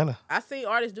to Atlanta. I seen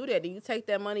artists do that. Then you take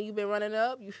that money you've been running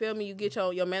up. You feel me? You get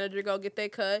your manager go get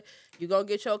that cut. You go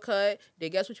get your cut.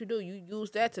 Then guess what you do? You use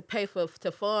that to pay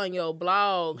to fund your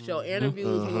blogs, your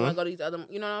interviews. When you want to go to these other,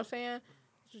 you know what I'm saying?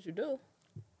 That's what you do.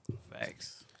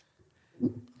 Facts.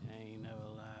 I ain't never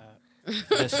lied.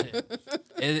 That shit.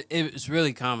 It's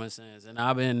really common sense,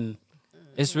 and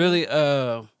it's really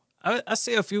I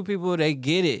see a few people, they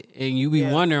get it, and you be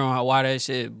wondering why that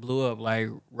shit blew up, like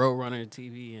Roadrunner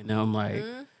TV, and them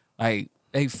like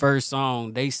they first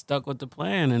song, they stuck with the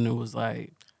plan, and it was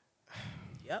like,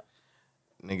 yep,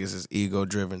 niggas is ego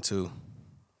driven too.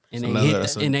 And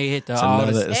they hit the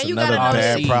artist. It's another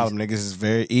bad problem. Niggas is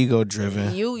very ego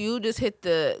driven. You just hit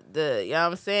the you know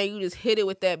what I'm saying? You just hit it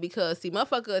with that because see,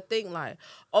 motherfucker think like,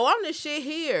 oh, I'm the shit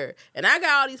here and I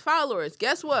got all these followers.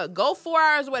 Guess what? Go 4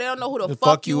 hours away. They don't know who the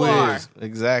fuck you are.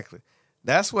 Exactly.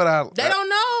 That's what They don't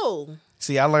know.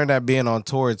 See, I learned that being on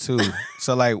tour too.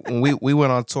 So like when we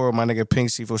went on tour with my nigga Pink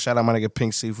Seafood, shout out my nigga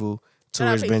Pink Seafood,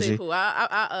 Tours Benji.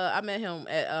 I met him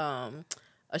at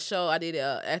a show I did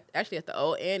actually at the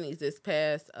Old Annie's this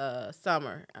past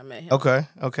summer. I met him. Okay,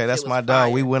 that's my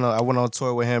dog. Fire. I went on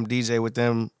tour with him, DJ with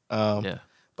them.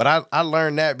 But I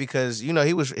learned that because you know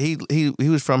he was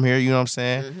from here. You know what I'm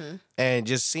saying? And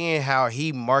just seeing how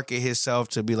he market himself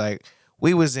to be like,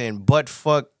 we was in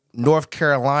buttfuck North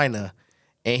Carolina,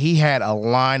 and he had a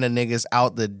line of niggas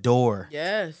out the door.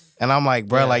 Yes. And I'm like,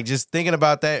 bro, like just thinking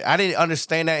about that, I didn't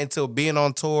understand that until being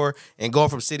on tour and going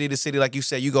from city to city. Like you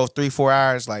said, you go 3-4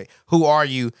 hours. Like, who are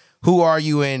you? Who are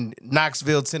you in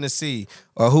Knoxville, Tennessee?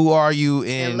 Or who are you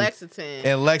in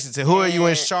Lexington? Who are you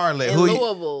in Charlotte? In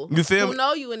Louisville? You feel me? Who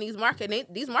know you in these markets?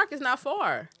 These markets not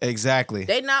far. Exactly.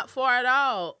 They not far at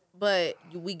all. But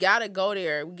we gotta go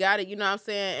there. We gotta, you know what I'm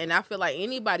saying? And I feel like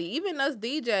anybody, even us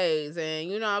DJs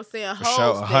and you know what I'm saying,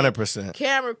 hosts, 100%.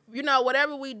 Camera, you know,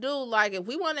 whatever we do, like if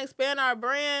we want to expand our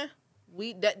brand,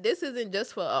 this isn't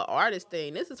just for an artist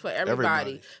thing. This is for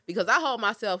everybody. Because I hold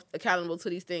myself accountable to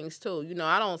these things too. You know,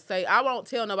 I won't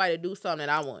tell nobody to do something that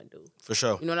I want to do. For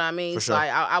sure. You know what I mean? For sure.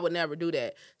 Like I would never do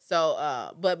that.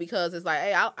 So, but because it's like,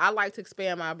 hey, I like to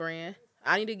expand my brand.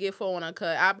 I need to get 401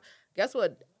 Uncut. Guess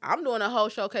what? I'm doing a whole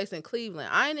showcase in Cleveland.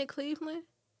 I ain't in Cleveland.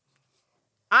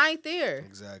 I ain't there.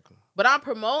 Exactly. But I'm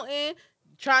promoting,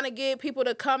 trying to get people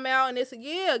to come out, and it's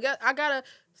I gotta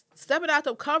stepping out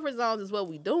the comfort zones is what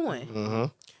we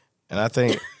doing. And I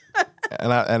think,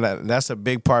 and that's a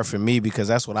big part for me because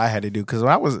that's what I had to do. Because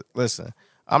when listen,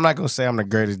 I'm not gonna say I'm the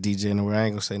greatest DJ in the world. I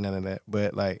ain't gonna say none of that.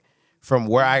 But like from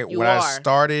where I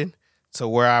started to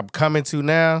where I'm coming to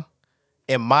now.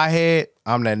 in my head,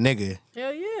 I'm that nigga.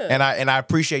 Hell yeah. And I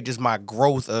appreciate just my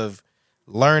growth of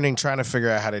learning, trying to figure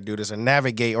out how to do this and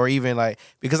navigate, or even like,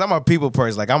 because I'm a people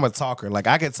person, like I'm a talker. Like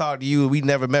I could talk to you, we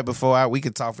never met before, we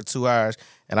could talk for 2 hours,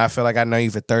 and I feel like I know you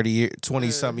for 30 years,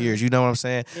 20-something years. You know what I'm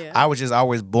saying? Yeah. I was just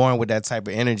always born with that type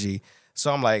of energy.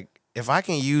 So I'm like, if I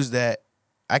can use that,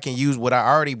 I can use what I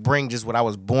already bring, just what I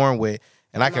was born with,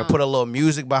 and I can put a little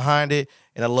music behind it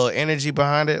and a little energy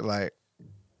behind it. Like,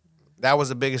 that was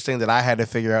the biggest thing that I had to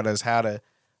figure out, is how to,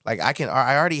 like,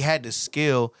 I already had the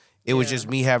skill. It was just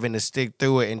me having to stick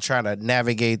through it and trying to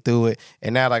navigate through it.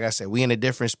 And now, like I said, we in a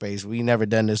different space. We never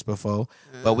done this before.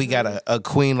 But we got a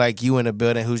queen like you in the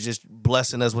building who's just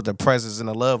blessing us with the presence and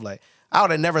the love. Like, I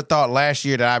would have never thought last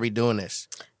year that I'd be doing this.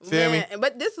 Feel me?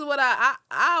 But this is what I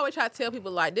always try to tell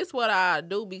people, like, this is what I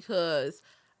do because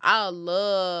I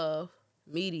love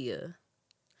media.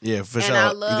 Yeah, for sure.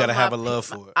 You got to have a love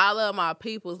for it. I love my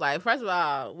peoples. Like, first of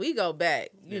all, we go back.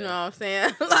 You know what I'm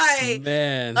saying? Like,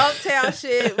 Man. Uptown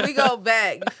shit, we go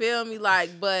back. You feel me?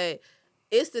 Like, but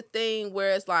it's the thing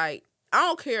where it's like, I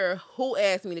don't care who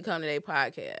asked me to come to their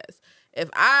podcast. If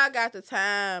I got the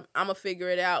time, I'm going to figure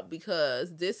it out,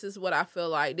 because this is what I feel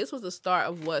like. This was the start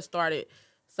of what started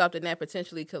something that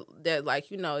potentially could, that, like,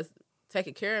 you know, is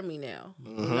taking care of me now.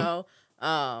 You know?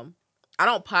 I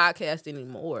don't podcast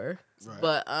anymore. Right.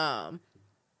 But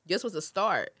this was a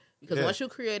start, because once you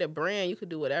create a brand, you can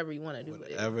do whatever you want to do.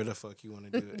 Whatever the fuck you want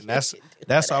to do. And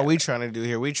that's all we trying to do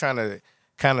here. We trying to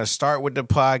kind of start with the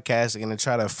podcasting and then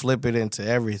try to flip it into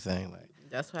everything. Like,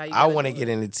 that's how I want to get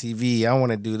into TV. I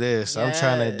want to do this. I'm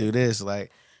trying to do this.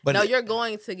 Like, but no, you're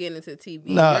going to get into TV.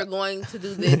 No. You're going to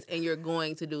do this and you're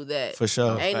going to do that. For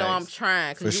sure. Ain't no I'm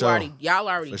trying, because y'all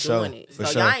already doing it. So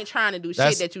y'all ain't trying to do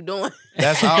shit that you doing.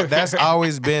 That's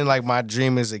always been like my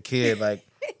dream as a kid. Like,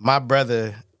 my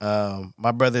brother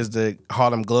is the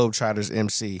Harlem Globetrotters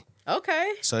MC.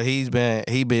 Okay. So he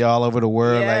be all over the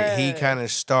world. Like, he kind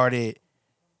of started.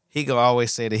 He gonna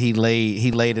always say that he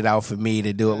laid it out for me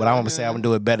to do it, but I want to say I'm gonna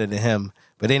do it better than him.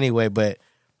 But anyway,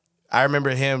 I remember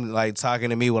him like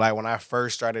talking to me like when I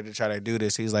first started to try to do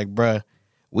this. He's like, bruh,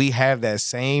 we have that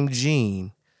same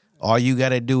gene. All you got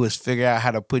to do is figure out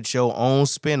how to put your own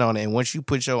spin on it. And once you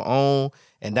put your own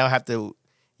and don't have to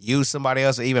use somebody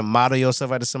else or even model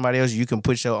yourself after somebody else, you can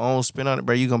put your own spin on it,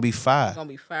 bro. You're going to be fire. It's going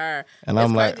to be fire. And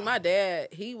I'm crazy. like, my dad,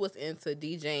 he was into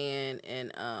DJing,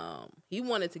 and he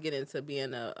wanted to get into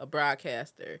being a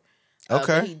broadcaster.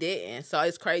 Okay. But he didn't. So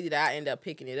it's crazy that I ended up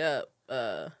picking it up.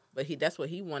 But that's what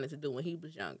he wanted to do when he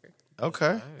was younger.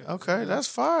 Okay, that's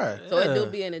fire. So it do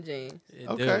be in the genes.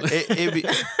 Okay,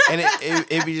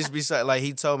 it be just be so, like,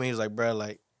 he told me, he was like, bro,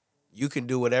 like, you can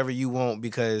do whatever you want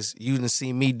because you didn't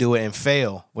see me do it and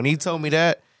fail. When he told me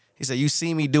that, he said, you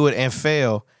see me do it and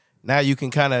fail. Now you can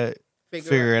kind of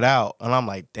figure it out. And I'm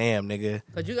like, damn, nigga.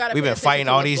 We've been fighting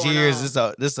all these years. This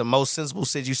is the most sensible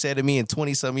shit you said to me in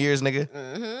 20-some years, nigga.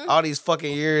 Mm-hmm. All these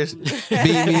fucking years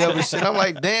beating me up and shit. I'm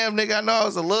like, damn, nigga, I know I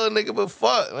was a little nigga, but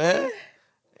fuck, man.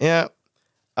 Yeah.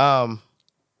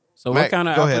 So Mac, what kind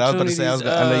of opportunities? Go ahead. I was about to say,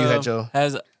 I know you had your... I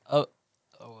was about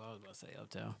to say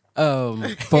Uptown.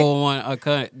 401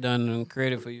 Uncut done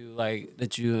created for you, like,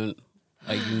 that you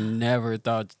never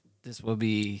thought this would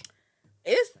be...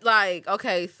 It's like,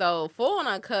 okay, so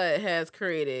 401 Uncut has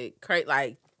created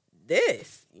like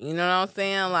this. You know what I'm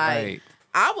saying? Like, right.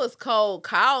 I was cold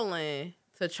calling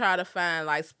to try to find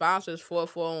like sponsors for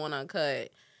 401 Uncut.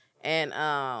 And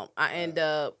I end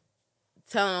up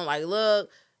telling them, like, look,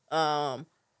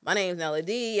 my name's Nella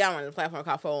D. I'm on a platform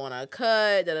called 401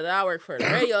 Uncut. I work for the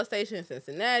radio station in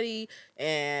Cincinnati.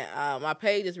 And my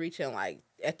page is reaching, like,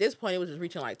 at this point, it was just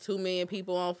reaching like 2 million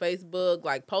people on Facebook,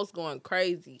 like, posts going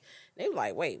crazy. They were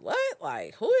like, wait, what?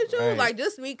 Like, who is you? Right. Like,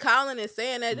 just me calling and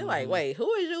saying that. They're like, wait,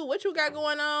 who is you? What you got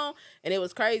going on? And it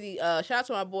was crazy. Shout out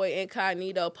to my boy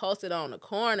Incognito, posted on the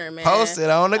corner, man. Posted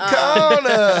on the corner.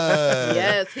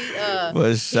 Yes,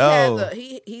 for sure.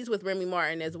 He's with Remy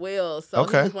Martin as well. So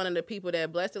he was one of the people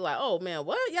that blessed it. Like, oh man,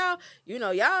 what y'all? You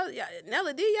know, y'all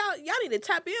Nella D, y'all need to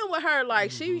tap in with her.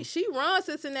 Like, she runs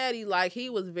Cincinnati. Like, he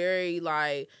was very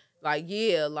like,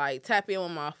 yeah, like, tap in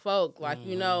with my folk, like,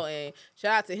 you know, and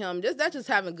shout out to him. That's just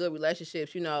having good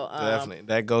relationships, you know. Definitely.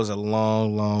 That goes a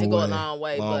long way. It goes a long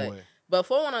way. But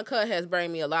 401 Uncut has brought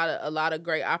me a lot of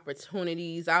great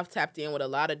opportunities. I've tapped in with a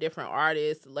lot of different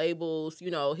artists, labels,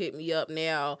 you know, hit me up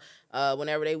now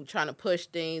whenever they were trying to push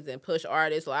things and push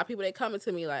artists. A lot of people, they coming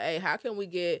to me like, hey, how can we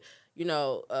get, you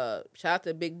know, shout out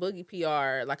to Big Boogie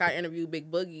PR. Like, I interviewed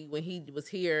Big Boogie when he was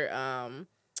here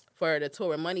for the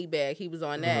tour Moneybag. He was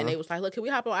on that, and they was like, "Look, can we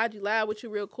hop on IG Live with you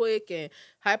real quick and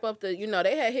hype up the?" You know,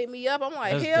 they had hit me up. I'm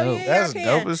like, That's "Hell dope. yeah, That's I can."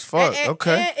 dope as fuck.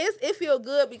 Okay. And it feel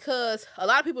good because a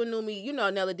lot of people knew me, you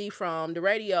know, Nella D from the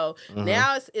radio.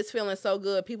 Now it's feeling so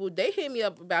good. People they hit me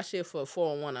up about shit for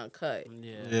 401 Uncut.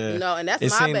 Yeah. You know, and that's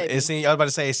I my baby. I was about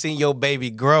to say, it seen your baby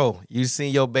grow. You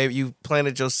seen your baby. You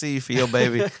planted your seed for your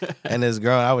baby, and it's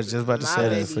growing. I was just about to My say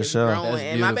baby that for is sure. growing,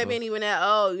 and my baby ain't even that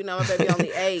old. You know, my baby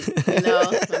only 8. You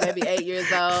know, my baby 8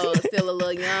 years old, still a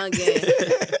little young.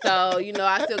 So, you know,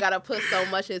 I still got to put so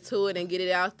much into it and get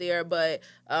it out there. But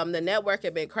the network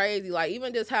had been crazy. Like,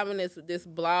 even just having this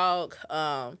blog,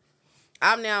 I'm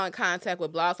now in contact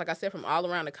with blogs, like I said, from all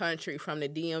around the country, from the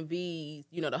DMV,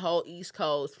 you know, the whole East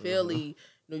Coast, Philly,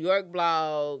 New York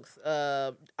blogs,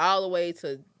 all the way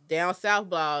to down south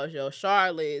blogs, your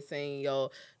Charlotte's and your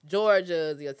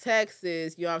Georgia's, your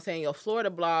Texas, you know what I'm saying, your Florida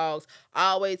blogs,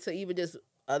 all the way to even just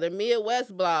other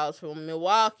Midwest blogs from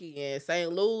Milwaukee and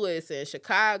St. Louis and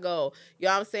Chicago. You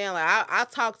know what I'm saying? Like I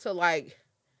talk to like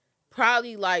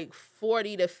probably like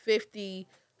 40 to 50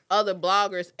 other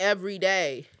bloggers every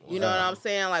day. You know what I'm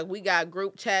saying? Like we got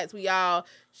group chats, we all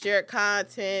share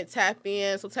content, tap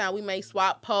in. Sometimes we may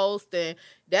swap posts, and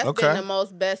that's been the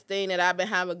most best thing that I've been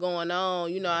having going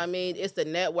on. You know what I mean? It's the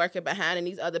networking behind, and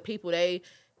these other people, they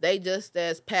just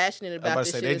as passionate about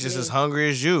this shit. They just as hungry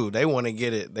as you. They want to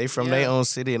get it. They from their own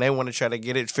city, and they want to try to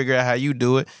get it, figure out how you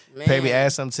do it. Man. Maybe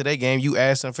add something to their game. You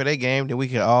add something for their game, then we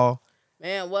can all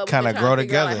kind of grow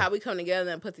together. Like how we come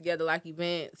together and put together like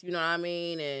events, you know what I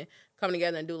mean? And come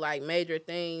together and do like major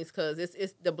things, because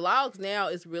it's the blogs now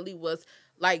is really what's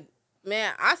like,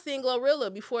 man, I seen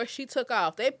Glorilla before she took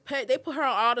off. They put her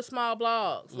on all the small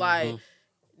blogs. Like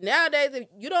nowadays, if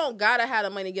you don't gotta have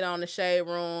the money to get on the Shade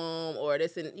Room or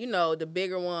this, and you know, the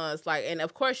bigger ones. Like, and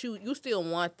of course you still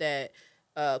want that.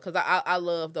 Because I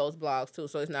love those blogs too,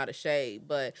 so it's not a shade.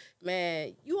 But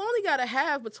man, you only gotta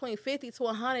have between $50 to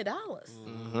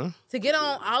 $100 to get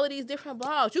on all of these different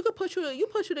blogs. You could put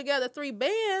you together 3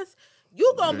 bands.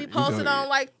 You gonna be posted on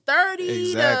like 30 to,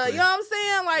 you know what I'm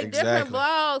saying, like different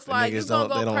blogs. Like you gonna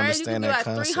go crazy. You can be like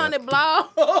 300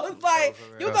 blogs. Like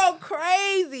you go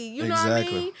crazy. You know what I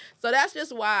mean? So that's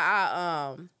just why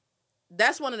I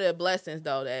that's one of the blessings,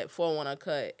 though, that 401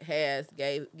 Uncut has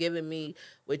given me,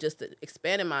 with just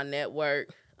expanding my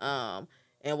network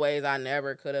in ways I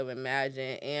never could have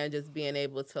imagined, and just being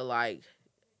able to, like,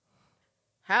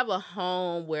 have a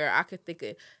home where I could think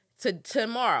of,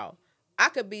 tomorrow, I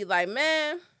could be like,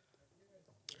 man,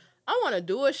 I want to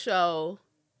do a show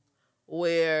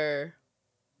where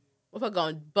if I'm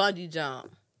going to bungee jump,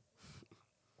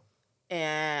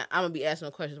 and I'm gonna be asking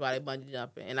them questions while they bungee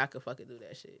jumping, and I could fucking do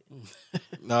that shit.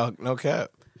 No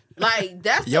cap. Like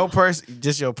that's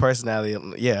just your personality.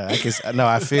 Yeah, I can. No,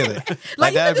 I feel it.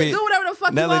 Like you can just do whatever the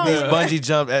fuck you want. These bungee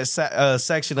jump at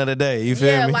section of the day. You feel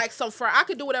me? Yeah, like I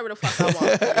could do whatever the fuck I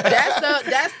want.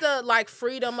 that's the like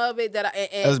freedom of it that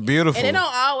that's beautiful. And it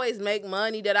don't always make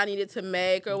money that I needed to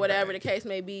make or whatever the case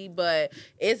may be, but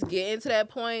it's getting to that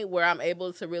point where I'm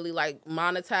able to really like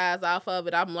monetize off of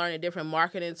it. I'm learning different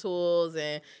marketing tools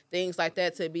and things like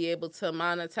that to be able to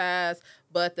monetize.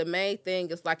 But the main thing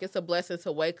is, like, it's a blessing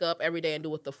to wake up every day and do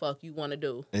what the fuck you want to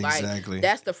do. Exactly. Like,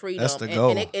 that's the freedom. That's the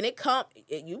goal.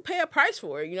 And you pay a price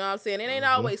for it. You know what I'm saying? It ain't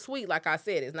always sweet, like I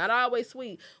said. It's not always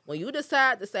sweet. When you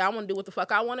decide to say, I want to do what the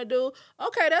fuck I want to do,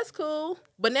 okay, that's cool.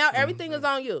 But now everything is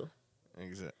on you.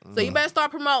 Exactly. So you better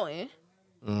start promoting.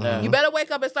 You better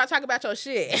wake up and start talking about your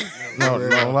shit. No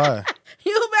lie.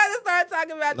 You better start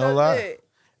talking about your shit.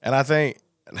 And I think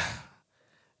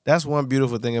that's one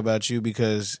beautiful thing about you,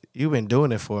 because you've been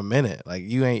doing it for a minute. Like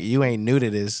you ain't new to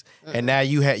this, and now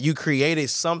you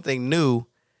created something new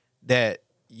that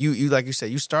you like you said,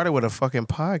 you started with a fucking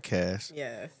podcast.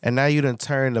 Yes. And now you done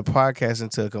turned the podcast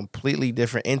into a completely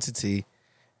different entity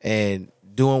and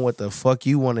doing what the fuck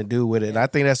you want to do with it. And I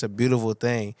think that's a beautiful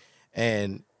thing,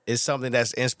 and it's something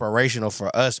that's inspirational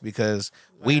for us, because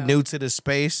we new to the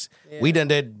space. Yeah. We done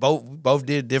did both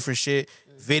did different shit.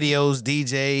 Videos,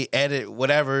 DJ, edit,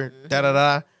 whatever,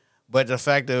 But the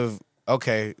fact of,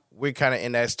 okay, we're kind of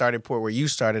in that starting point where you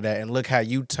started at, and look how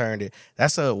you turned it.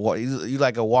 That's you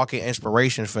like a walking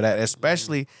inspiration for that,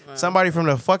 especially somebody from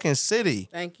the fucking city.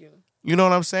 Thank you. You know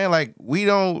what I'm saying? Like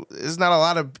it's not a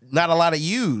lot of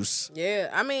use.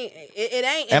 Yeah, I mean it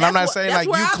ain't. And I'm not saying like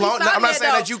you clone. I'm not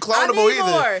saying that you clonable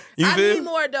either. I need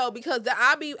more though, because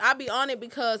I be on it,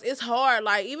 because it's hard.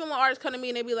 Like even when artists come to me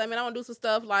and they be like, man, I want to do some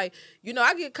stuff. Like, you know,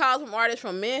 I get calls from artists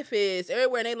from Memphis,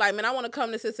 everywhere, and they like, man, I want to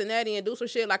come to Cincinnati and do some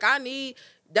shit. Like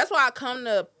that's why I come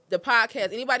to the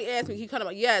podcast. Anybody ask me, he kind of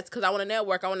like, yes, because I want to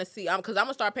network. I want to see, because I'm going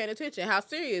to start paying attention. How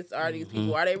serious are these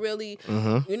people? Are they really,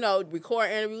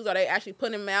 recording interviews? Are they actually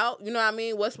putting them out? You know what I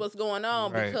mean? What's going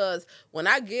on? Right. Because when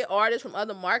I get artists from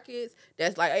other markets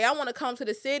that's like, hey, I want to come to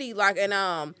the city, like,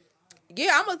 and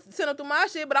yeah, I'm going to send them through my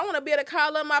shit, but I want to be able to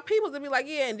call up my people to be like,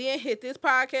 yeah, and then hit this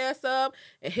podcast up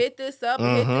and hit this up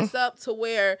and hit this up to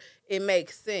where it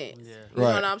makes sense. Yeah. You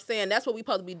know what I'm saying? That's what we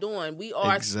supposed to be doing. We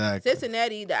are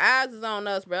Cincinnati. The eyes is on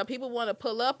us, bro. People want to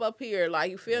pull up here.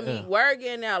 Like, you feel me? Word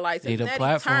getting out. Like,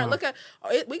 Cincinnati turn. Look at,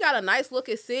 we got a nice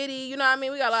looking city. You know what I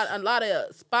mean? We got a lot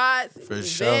of spots. For events,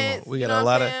 sure. We got a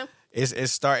lot of...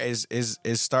 It's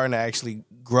starting to actually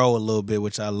grow a little bit,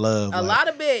 which I love. A lot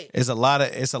of bit. It's a lot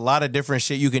of different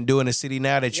shit you can do in the city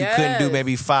now that you couldn't do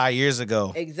maybe 5 years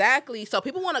ago. Exactly. So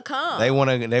people want to come. They want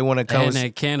to come. And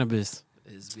that cannabis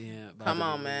is being. Come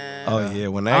on, man. Oh yeah,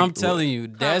 I'm telling you,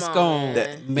 that's going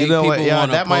to make people want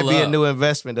to that might be a new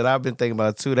investment that I've been thinking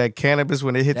about too. That cannabis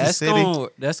when it hit the city,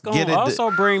 that's going to also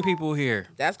bring people here.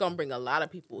 That's going to bring a lot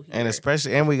of people here, and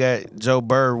especially we got Joe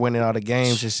Bird winning all the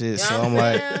games and shit. So I'm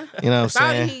like, you know what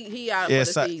I'm saying? He out for the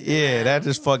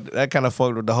season, that kind of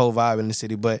fucked with the whole vibe in the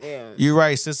city. But you're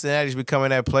right, Cincinnati's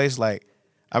becoming that place. Like,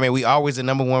 I mean, we always the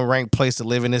number one ranked place to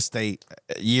live in this state,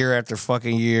 year after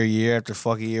fucking year after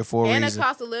fucking year for a reason. And the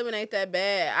cost of living ain't that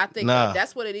bad. I think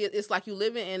that's what it is. It's like you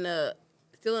living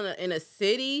still in a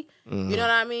city. You know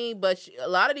what I mean? But a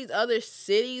lot of these other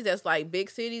cities, that's like big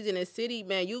cities in a city,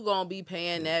 man, you gonna be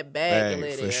paying that bag to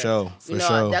live there. For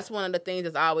sure. That's one of the things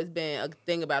that's always been a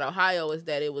thing about Ohio is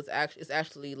that it's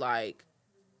actually like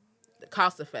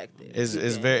cost effective. It's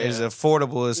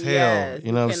affordable as hell. Yes,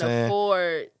 you know what I'm saying? You can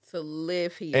afford to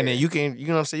live here. And then you can, you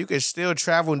know what I'm saying, you can still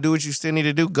travel and do what you still need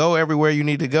to do. Go everywhere you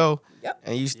need to go. Yep.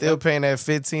 And you still paying that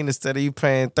 15 instead of you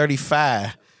paying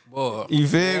 35. Boy. You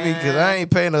feel me? Because I ain't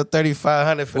paying no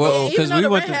 3,500 for no. Even though the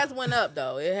rent has went up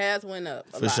though. It has went up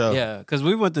for sure. Yeah, because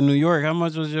we went to New York. How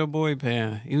much was your boy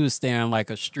paying? He was staying like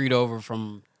a street over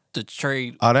from the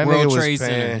World Trade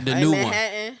Center, the new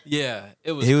Manhattan. one. Yeah,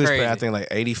 it was. He was crazy. paying, I think, like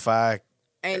 85.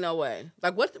 Ain't no way.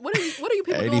 Like what are you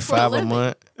people doing for 85 a a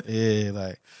month. Yeah,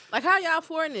 like how y'all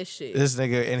affording this shit? This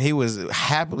nigga, and he was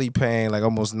happily paying like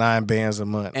almost 9 bands a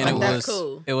month. And that's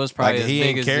cool. It was probably like, as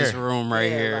big as this room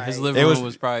right here. Right. His living room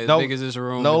was probably as big as this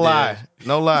room. No lie.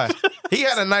 He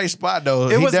had a nice spot though.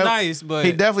 It was nice, but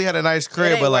he definitely had a nice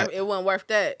crib. But like, it wasn't worth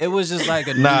that. It was just like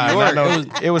a New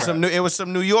York. It was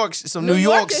some New York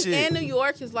shit. And New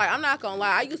York is like, I'm not gonna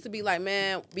lie. I used to be like,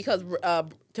 man, because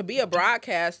to be a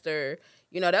broadcaster,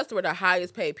 you know, that's where the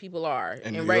highest paid people are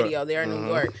in radio. They're in New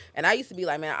York. And I used to be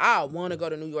like, man, I want to go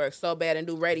to New York so bad and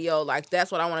do radio. Like,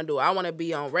 that's what I want to do. I want to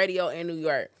be on radio in New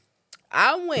York.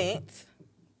 I went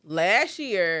last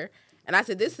year, and I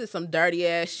said, this is some dirty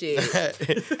ass shit.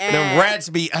 And them rats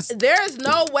be... there's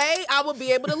no way I would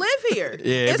be able to live here.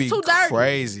 Yeah, it's too dirty.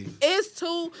 Crazy. It's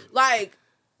too, like,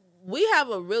 we have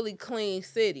a really clean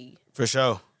city. For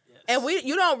sure. And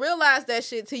you don't realize that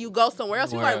shit till you go somewhere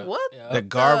else. You're like, what? Yeah. The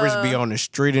garbage be on the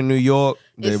street in New York.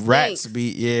 The rats be,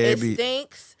 it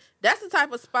stinks. That's the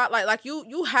type of spot, like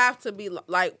you have to be,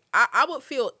 like, I would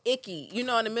feel icky, you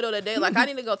know, in the middle of the day. Like, I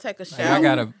need to go take a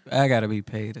shower. I gotta be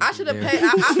paid. I should have paid.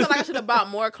 I feel like I should have bought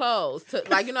more clothes.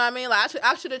 Like, you know what I mean? Like,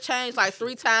 I should have changed, like,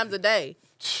 3 times a day.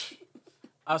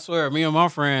 I swear, me and my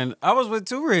friend, I was with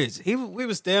Too Rich. We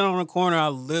was standing on the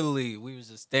corner. We was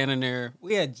just standing there.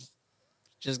 We had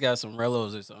just got some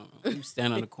Rellos or something. We was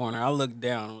standing on the corner. I looked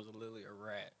down. It was literally a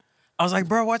rat. I was like,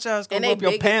 bro, watch out. It's going to go up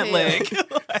your pant leg.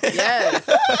 Yes.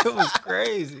 It was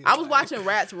crazy. I was watching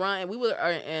rats run. We were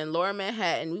in Lower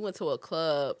Manhattan. We went to a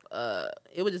club.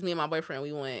 It was just me and my boyfriend.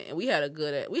 We went, and we had a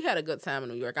good time in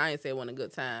New York. I ain't say it wasn't a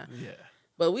good time. Yeah.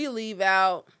 But we leave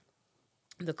out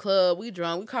the club. We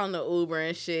drunk. We calling the Uber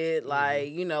and shit.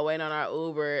 Like, you know, waiting on our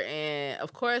Uber. And,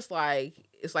 of course, like,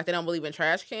 it's like they don't believe in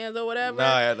trash cans or whatever.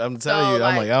 Nah, I'm telling you,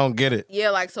 I'm like, I don't get it.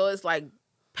 Yeah, like, so it's like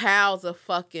piles of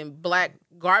fucking black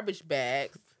garbage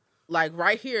bags, like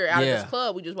right here out of this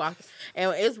club we just walked,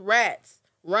 and it's rats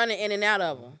running in and out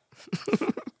of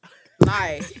them.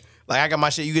 like I got my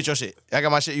shit, you get your shit. I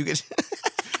got my shit, you get.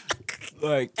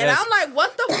 Like, and I'm like,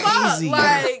 what the fuck?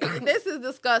 Like, this is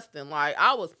disgusting. Like,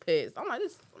 I was pissed. I'm like,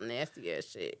 this is some nasty ass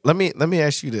shit. Let me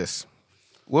ask you this: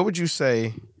 what would you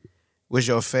say was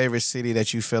your favorite city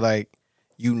that you feel like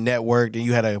you networked and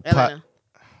you had a Atlanta.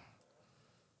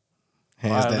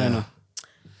 Hands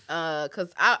down. Cause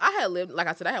I had lived, like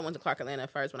I said, I had went to Clark Atlanta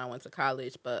first when I went to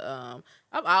college, but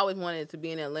I've always wanted to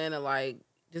be in Atlanta, like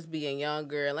just being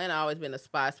younger. Atlanta always been a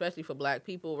spot, especially for black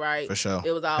people, right? For sure.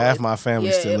 It was always, half my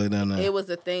family still live down there. It was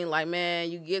a thing, like,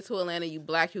 man, you get to Atlanta, you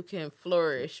black, you can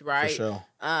flourish, right? For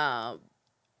sure.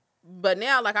 but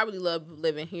now, like, I really love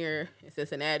living here in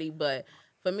Cincinnati. But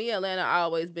for me, Atlanta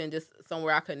always been just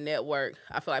somewhere I could network.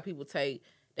 I feel like people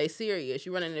they serious.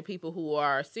 You run into people who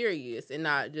are serious and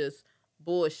not just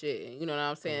bullshit. You know what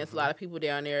I'm saying? It's a lot of people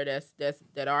down there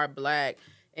that are black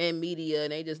in media,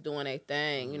 and they just doing their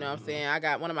thing. You know what I'm saying? I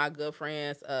got one of my good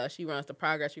friends. She runs the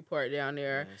Progress Report down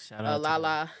there. Yeah, shout out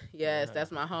Lala. Yes,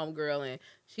 that's my homegirl, and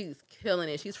she's killing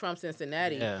it. She's from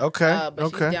Cincinnati. Yeah. Okay.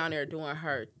 But she's down there doing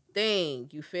her thing.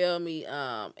 You feel me?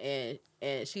 And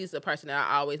she's the person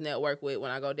that I always network with when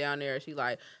I go down there. She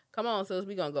like, come on, sis,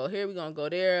 we gonna go here, we gonna go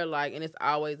there. Like, and it's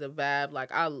always a vibe.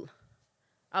 Like, I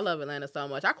love Atlanta so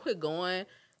much. I quit going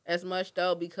as much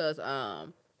though because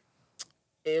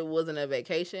it wasn't a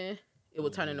vacation. It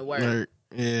was turning to work.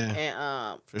 Yeah.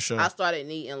 And for sure. I started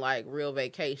needing like real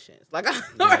vacations. Like I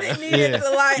started needing to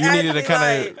like you needed to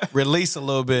kind of release a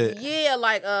little bit. Yeah,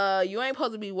 like you ain't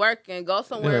supposed to be working. Go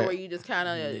somewhere where you just kind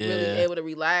of really able to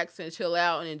relax and chill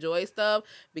out and enjoy stuff.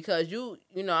 Because you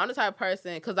know, I'm the type of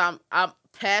person because I'm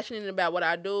passionate about what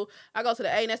I do. I go to the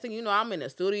next thing you know, I'm in a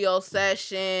studio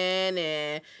session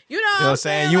and you know what I'm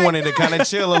saying? You like wanted to kind of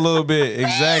chill a little bit.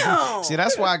 Exactly. Damn. See,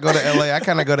 that's why I go to LA. I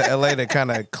kind of go to LA to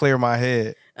kind of clear my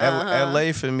head.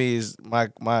 LA for me is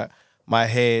my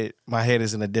head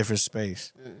is in a different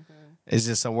space. It's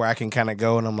just somewhere I can kind of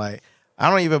go and I'm like, I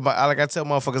don't even like I tell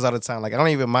motherfuckers all the time, like I don't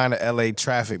even mind the LA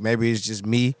traffic. Maybe it's just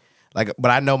me. Like, but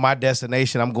I know my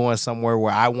destination. I'm going somewhere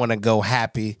where I want to go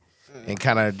happy and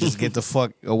kind of just get the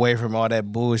fuck away from all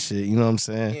that bullshit. You know what I'm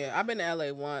saying? Yeah, I've been to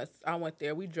LA once. I went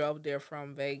there. We drove there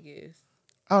from Vegas.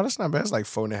 Oh, that's not bad. It's like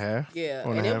 4.5. Yeah,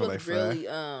 and it was like really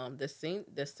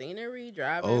the scenery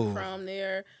driving from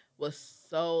there was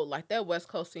so like that West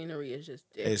Coast scenery is just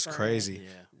different. It's crazy.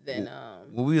 Then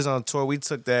when we was on tour, we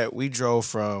drove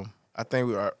from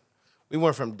we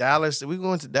went from Dallas. Did we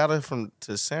go into Dallas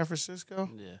to San Francisco?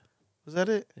 Yeah. Was that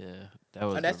it? Yeah.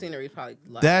 That scenery is probably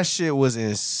like, that shit was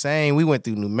insane. We went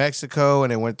through New Mexico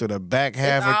and then went through the back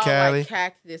half of Cali. Like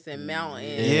cactus and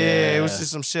mountains. Yeah, it was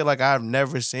just some shit like I've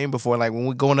never seen before. Like when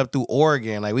we going up through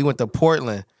Oregon, like we went to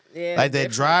Portland. Yeah, like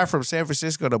that drive from San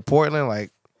Francisco to Portland,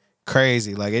 like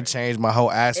crazy. Like it changed my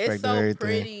whole aspect of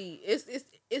everything. It's so pretty.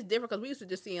 It's different because we used to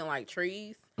just seeing like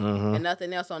trees and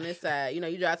nothing else on this side. You know,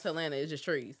 you drive to Atlanta, it's just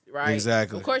trees, right?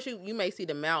 Exactly. Of course, you may see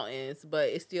the mountains, but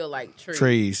it's still like trees.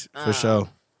 Trees, for sure.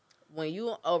 When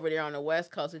you over there on the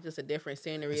West Coast, it's just a different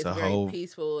scenery. It's very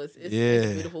peaceful. It's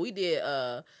beautiful.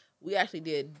 We actually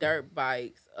did dirt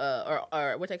bikes,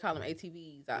 or what they call them,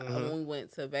 ATVs. When we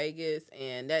went to Vegas,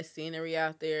 and that scenery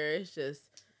out there, it's just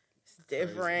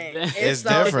different. It's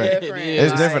so different.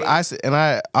 It's different.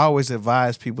 I always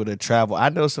advise people to travel. I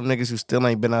know some niggas who still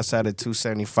ain't been outside the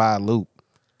 275 loop.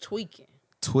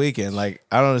 Tweaking. Like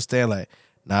I don't understand. Like,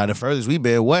 nah, the furthest we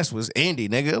been west was Indy,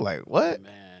 nigga. Like what?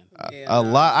 Man.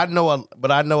 Lot. I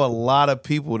know a lot of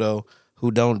people though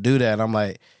who don't do that. I'm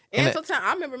like, and sometimes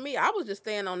I remember I was just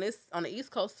staying on the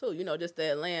East Coast too. You know, just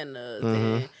the Atlanta,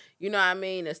 and you know what I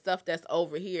mean, the stuff that's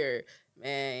over here.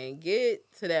 Man,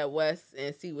 get to that West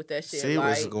and see what that shit see like.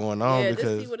 What's going on because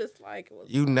just see what it's like.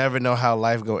 You never know how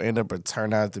life gonna end up or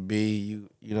turn out to be. You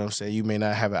know what I'm saying? You may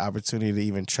not have an opportunity to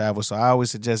even travel. So I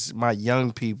always suggest my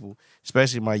young people,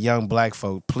 especially my young black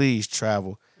folk, please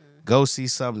travel. Go see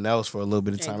something else for a little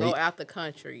bit of time. Go out the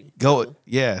country. Go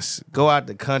out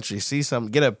the country. See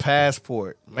something. Get a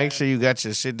passport. Make sure you got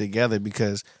your shit together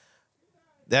because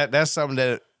that's something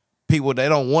that people they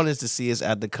don't want us to see us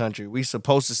out the country. We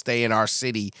supposed to stay in our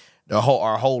city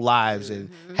our whole lives and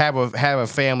have a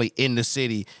family in the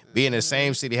city, be in the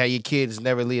same city. Have your kids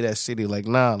never leave that city. Like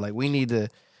nah, like we need to.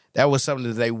 That was something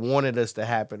that they wanted us to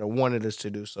happen or wanted us to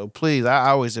do. So please, I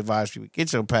always advise people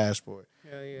get your passport.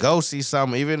 Go see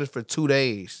something, even if for 2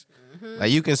 days.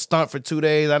 Like you can stunt for 2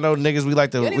 days. I know niggas we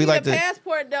like to. You need a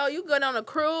passport though. You good on a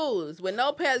cruise with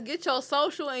no pass. Get your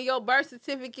social and your birth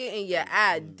certificate and your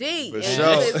ID. For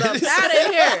sure. It's up out of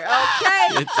here,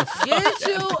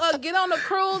 okay? Get on a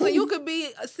cruise and you could be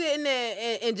sitting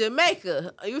in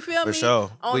Jamaica. You feel me? For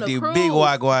sure. On with the the cruise. big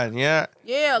wagwan, yeah.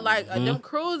 Yeah, like them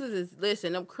cruises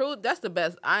them cruise. That's the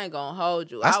best. I ain't gonna hold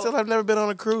you. I still have never been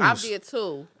on a cruise. I did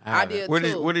too.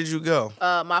 Where did you go?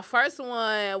 My first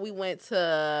one, we went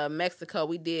to Mexico.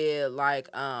 We did like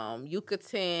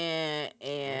Yucatan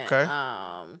and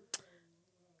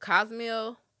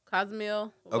Cozumel,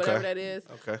 whatever that is.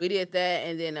 Okay. We did that,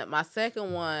 and then my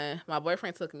second one, my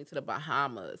boyfriend took me to the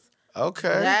Bahamas. Okay.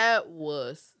 That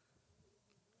was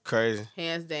crazy,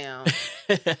 hands down.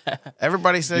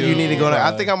 Everybody said you need to go.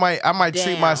 I think I might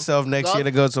treat myself next year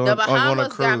to go to the Bahamas. On a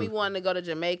cruise. Got me wanting to go to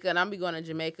Jamaica, and I'll be going to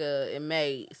Jamaica in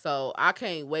May. So I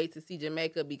can't wait to see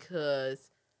Jamaica because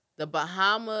the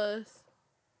Bahamas.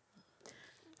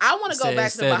 I want to go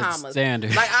back to the Bahamas.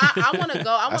 Standard. Like I want to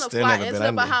go. I want to fly into the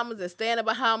been Bahamas and stay in the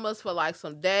Bahamas for like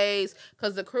some days.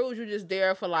 Cause the cruise you just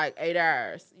there for like 8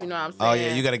 hours. You know what I'm saying? Oh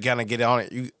yeah, you gotta kind of get on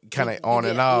it. You kind of on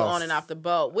and off. On and off the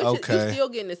boat, which is, you still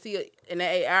getting to see it in the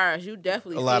 8 hours. You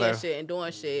definitely seeing shit and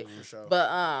doing shit. Sure. But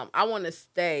I want to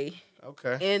stay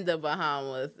in the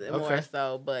Bahamas more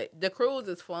so. But the cruise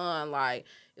is fun. Like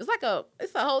it's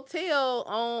a hotel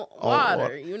on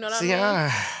water. You know what I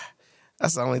mean?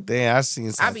 That's the only thing I've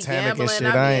seen. Titanic and shit.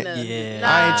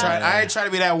 I ain't trying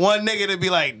to be that one nigga to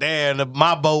be like, damn,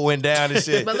 my boat went down and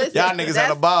shit. But listen, y'all niggas had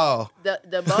a ball.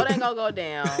 The boat ain't gonna go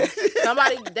down.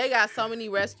 They got so many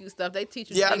rescue stuff. They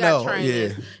teach you. Yeah, they got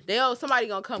trainers. Yeah. Somebody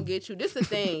gonna come get you. This the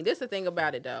thing. This the thing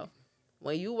about it though.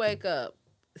 When you wake up,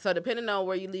 so depending on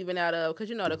where you leaving out of, because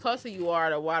the closer you are,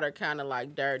 the water kind of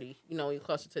like dirty. When you're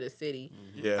closer to the city.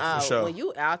 Yeah, for sure. When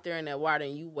you out there in that water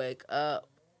and you wake up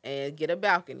and get a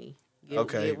balcony.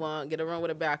 Get a room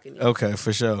with a balcony. Okay,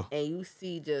 for sure. And you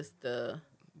see just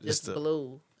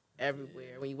blue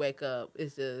everywhere. When you wake up,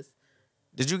 it's just.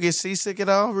 Did you get seasick at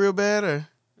all, real bad, or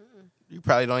you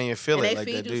probably don't even feel it like that?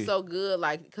 They feed you so good,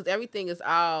 like because everything is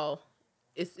all.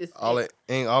 It's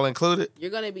all included.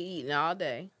 You're gonna be eating all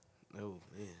day. Oh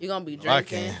man. You're gonna be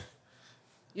drinking.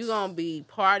 You're gonna be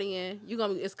partying.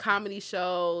 It's comedy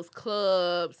shows,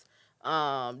 clubs,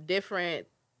 different.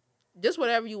 Just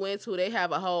whatever you went to, they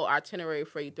have a whole itinerary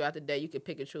for you throughout the day. You can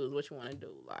pick and choose what you want to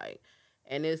do,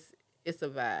 and it's a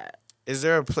vibe. Is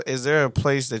there a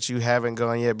place that you haven't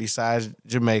gone yet besides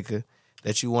Jamaica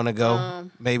that you want to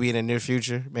go? Maybe in the near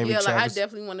future. Maybe I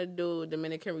definitely want to do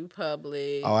Dominican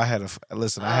Republic. Oh, I had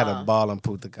a ball in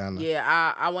Punta Cana.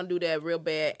 Yeah, I want to do that real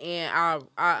bad, and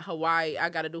Hawaii. I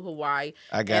got to do Hawaii.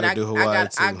 I got to do Hawaii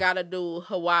too. I got to do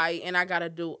Hawaii, and I got to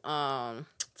do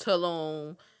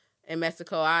Tulum. In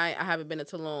Mexico, I haven't been to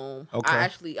Tulum. Okay.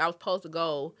 I was supposed to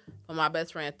go for my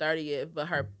best friend 30th, but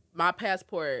my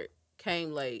passport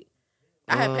came late.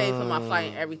 I had paid for my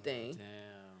flight and everything.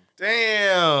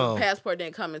 Damn. Passport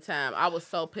didn't come in time. I was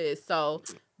so pissed.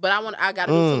 But I got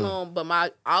to do Tulum. But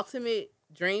my ultimate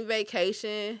dream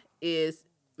vacation is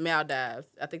Maldives.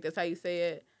 I think that's how you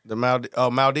say it. The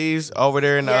Maldives over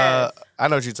there in yes. I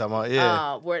know what you're talking about.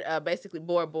 Yeah. Where basically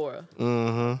Bora Bora.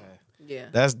 Mm-hmm. Okay. Yeah.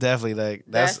 That's definitely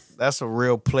that's a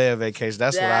real player vacation.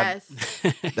 That's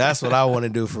what I want to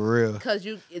do for real. Because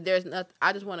there's nothing.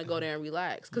 I just want to go there and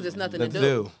relax because there's nothing to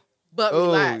do. But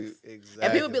relax. Exactly.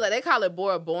 And people be like, they call it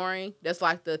Bora boring. That's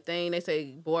like the thing. They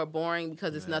say Bora boring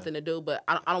because it's nothing to do. But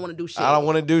I don't want to do shit. I don't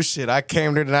want to do shit. I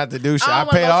came there not to do shit. I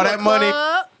paid all that money.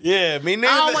 Yeah, me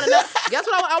neither. I don't want to. Guess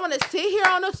what? I want to sit here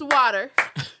on this water.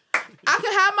 I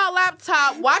can have my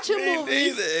laptop watching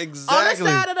movies on the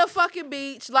side of the fucking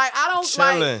beach. Like I don't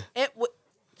chilling.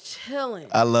 Chilling.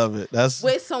 I love it. That's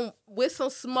with some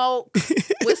smoke,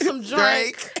 with some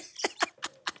drink,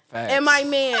 and my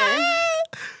man,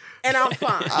 and I'm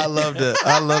fine. I love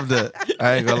that.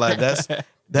 I ain't gonna lie. That's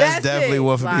definitely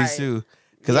one for me too.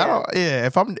 Cause I don't. Yeah,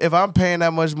 if I'm paying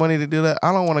that much money to do that,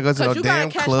 I don't want to go to no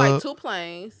damn club. 'Cause you gotta catch like 2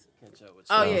 planes.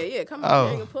 Oh yeah, come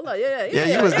on, you can pull up, yeah.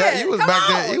 You was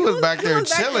back there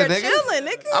chilling,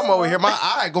 nigga. I'm over here, my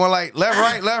eye going like left,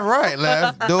 right,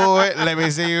 left. Do it. Let me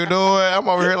see you do it. I'm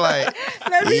over here like,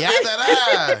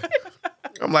 yeah,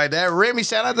 I'm like that Remy.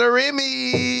 Shout out to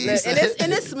Remy.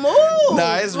 And it's smooth.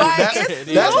 Nah, it's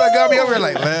that's what got me over here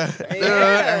like left.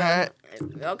 Yeah.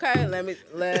 Okay,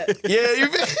 Yeah, you.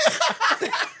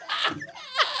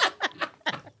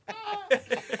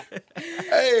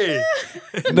 Hey,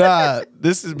 nah,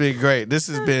 this has been great. This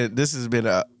is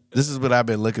what I've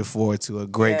been looking forward to. A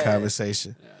great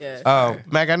conversation. Yeah.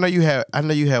 Mac, I know you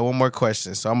had one more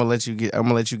question, so I'm gonna let you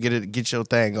get your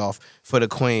thing off for the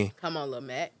queen. Come on, little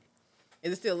Mac.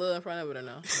 Is it still a little in front of it or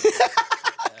no?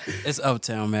 It's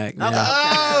Uptown Mac. Man.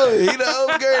 Oh, he the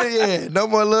old girl, yeah. No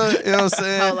more little, you know what I'm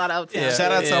saying? A whole lot of Uptown. Yeah,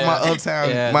 shout out to all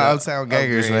my Uptown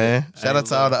gangers, man. Shout out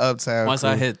to all the Uptown. Once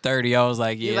I hit 30, I was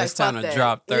like, it's time to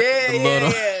drop 30 a little.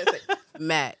 Yeah.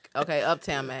 Mac. Okay,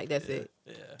 Uptown Mac. That's it.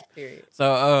 Yeah. Period.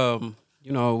 So,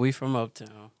 we from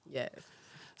Uptown. Yes.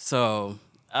 So,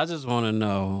 I just want to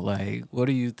know, like, what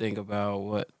do you think about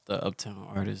what the Uptown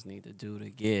artists need to do to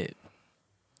get,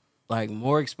 like,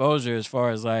 more exposure as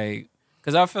far as, like,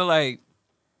 because I feel like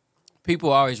people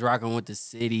always rocking with the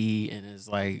city and it's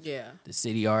like the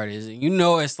city artists. And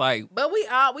it's like... But we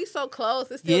so close.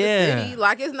 It's still the city.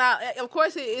 Like, it's not... Of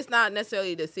course, it's not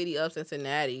necessarily the city of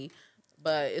Cincinnati,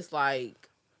 but it's like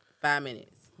 5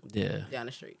 minutes. down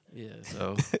the street. Yeah,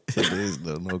 so it is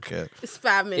though, no cap. It's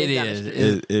 5 minutes it down is. the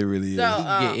street. It really is. So, You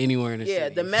can get anywhere in the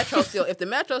city. the metro still. If the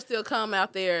metro still come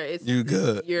out there, You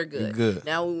good. You're good. You good.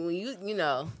 Now, when you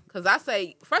know, because I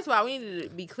say, first of all, we need to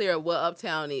be clear what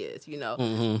Uptown is. You know,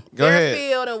 Go ahead.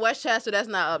 Fairfield and Westchester, that's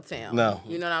not Uptown. No.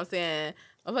 You know what I'm saying?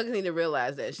 Motherfuckers need to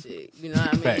realize that shit. You know what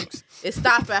I mean? Facts. It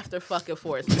stop after fucking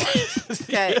Forest Park.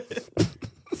 Okay.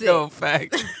 Yo,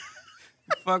 facts.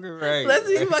 Fucking right. Let's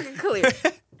be fucking clear.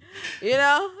 You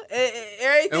know,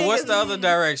 everything. And what's is, the other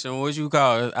direction? What you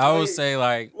call it? I would say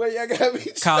like Wait, y'all got me.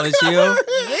 College Hill. Yeah,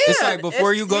 It's like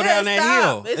before you go down that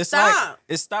stop. hill. It It's stop. like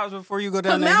it stops before you go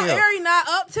Cause down that Mount hill. Airy not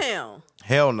Uptown.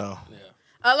 Hell no.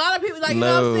 A lot of people like you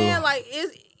know what No. I'm saying. Like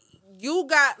you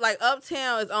got like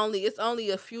Uptown is only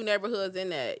a few neighborhoods in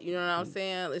that. You know what I'm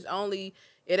saying?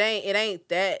 It ain't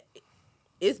that.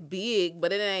 It's big,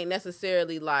 but it ain't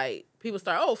necessarily like people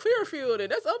start. Oh, Fairfield,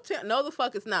 that's Uptown. No, the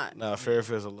fuck it's not. Nah,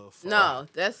 Fairfield's a little far. No,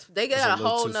 they It's got a a little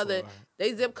whole too nother. far.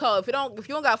 They zip code. If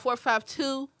you don't got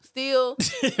 452 still,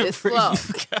 it's slow.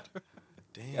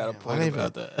 Damn, Got a I point didn't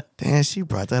about even- that. Damn, she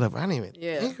brought that up. I didn't even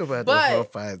Yeah. think about But-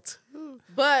 that 452.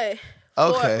 But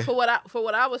Okay. for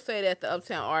what I would say that the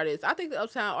Uptown artists, I think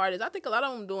a lot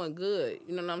of them doing good.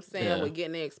 You know what I'm saying? Yeah. With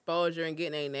getting their exposure and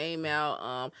getting their name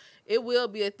out. It will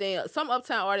be a thing. Some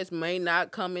Uptown artists may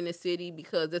not come in the city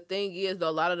because the thing is, though,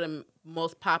 a lot of the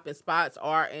most popping spots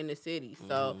are in the city.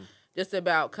 So just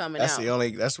about coming That's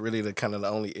out. that's really the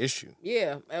only issue.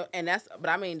 Yeah, and that's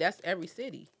every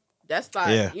city. That's like,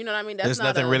 Yeah. you know what I mean? That's There's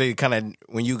not nothing really kind of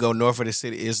when you go north of the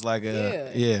city. It's like for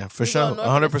You sure, go north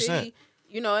of the 100%. city,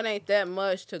 you know, it ain't that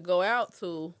much to go out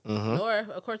to. Mm-hmm. North,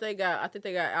 of course, I think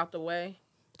they got Out the Way.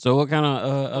 So what kind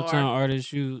of Uptown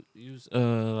artists you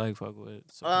like fuck with?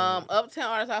 Uptown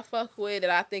artists I fuck with that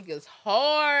I think is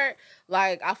hard.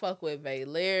 Like I fuck with Bay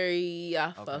Larry.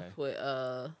 I fuck with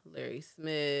Larry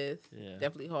Smith. Yeah.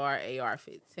 Definitely hard.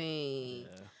 AR-15.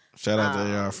 Shout out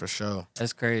to AR for sure.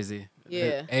 That's crazy.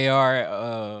 Yeah.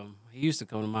 AR, he used to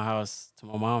come to my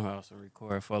mom's house and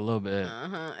record for a little bit.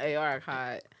 AR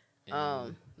hot.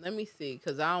 Let me see,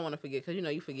 cause I don't want to forget, cause you know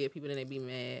you forget people and they be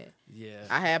mad. Yeah.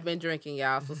 I have been drinking,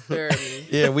 y'all, so spare me.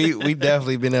 Yeah, we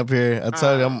definitely been up here. I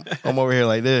told you I'm over here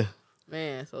like this.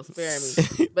 Man, so spare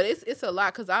me. But it's a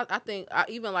lot, cause I think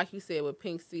even like you said with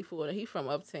Pink Seafood, he from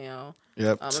Uptown.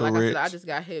 Yep, And so like rich. I said, I just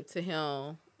got hip to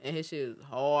him, and his shit is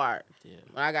hard. Yeah.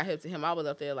 When I got hip to him, I was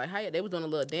up there like, hey, they was doing a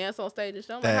little dance on stage and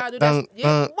shit. I'm like, That how I do dun, that? Yeah,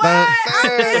 dun, what?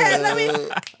 dun, Let me.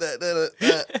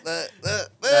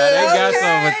 They got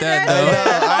something with that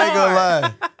though. I ain't gonna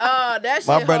lie. Oh, that shit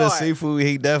My brother hard. Seafood,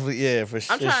 he definitely for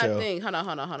sure. I'm trying to think.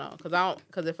 Hold on.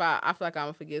 Cause if I feel like I'm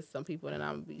gonna forget some people, then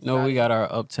I'm gonna be. No, we sorry. got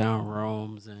our Uptown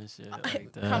Roams and shit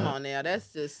like that. Come on now,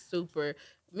 that's just super.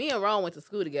 Me and Ron went to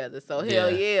school together, so hell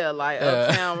yeah, like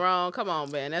Uptown Ron. Come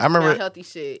on, man, that's not healthy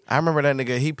shit. I remember that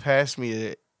nigga. He passed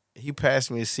me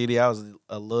a CD. I was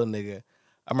a little nigga.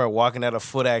 I remember walking out of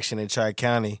Foot Action in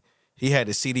Tri-County. He had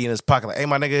the CD in his pocket. Like, hey,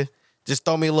 my nigga, just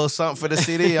throw me a little something for the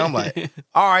CD. I'm like,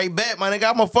 all right, bet, my nigga.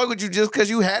 I'm gonna fuck with you just because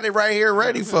you had it right here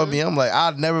ready for me. I'm like,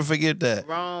 I'll never forget that.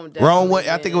 Rome, what?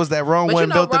 I think it was that Rome But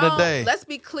wasn't built in a day. Let's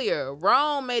be clear.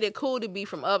 Rome made it cool to be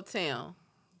from Uptown.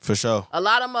 For sure. A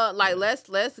lot of them, like,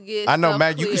 let's get. I know, stuff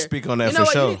Matt, you clear. can speak on that You know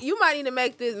for what? sure. You might need to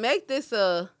make this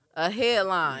a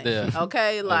headline. Yeah.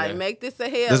 Okay, like make this a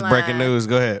headline. This breaking news.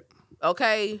 Go ahead.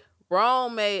 Okay,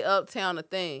 Rome made Uptown a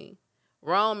thing.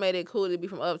 Rome made it cool to be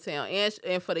from Uptown,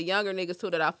 and for the younger niggas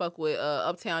too that I fuck with,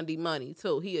 Uptown D Money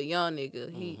too. He a young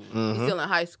nigga. He's still in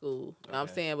high school. You know what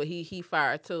I'm saying, but he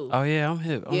fired too. Oh yeah, I'm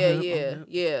hip. I'm Yeah, hip.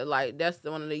 yeah. Like that's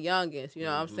one of the youngest. You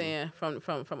know what I'm saying,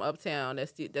 from Uptown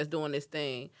that's doing this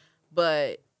thing.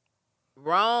 But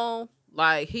Rome,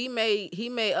 like he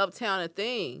made Uptown a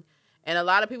thing, and a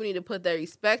lot of people need to put their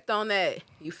respect on that.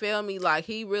 You feel me? Like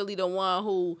he really the one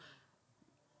who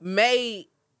made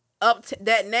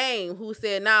that name, who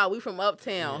said, nah, we from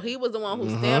Uptown. He was the one who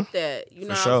stamped that. You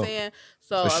know what I'm saying?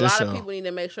 So a lot of people need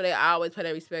to make sure they always pay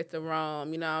their respect to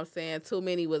Rome. You know what I'm saying? Too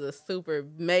Many was a super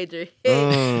major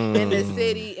hit in the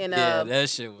city. And that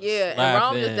shit was and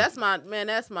slapping. Rome,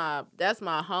 that's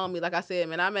my homie. Like I said,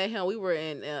 man, I met him. We were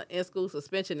in school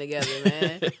suspension together,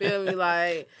 man. You feel me?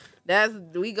 Like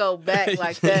we go back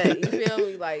like that. You feel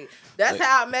me? Like that's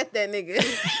how I met that nigga.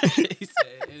 He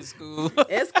said in school.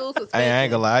 In school suspension. I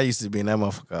ain't gonna lie. I used to be in that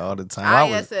motherfucker all the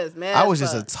time. ISS, man. I was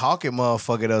just a talking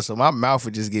motherfucker though, so my mouth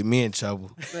would just get me in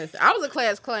trouble. Listen, I was a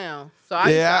class clown, so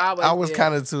I was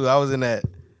kind of too. I was in that.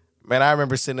 Man, I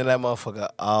remember sitting in that motherfucker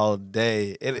all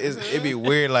day. It'd be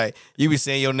weird. Like you be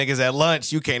seeing your niggas at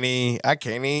lunch, I can't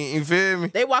eat. You feel me?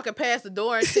 They walking past the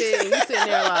door and shit, and you sitting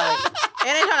there like.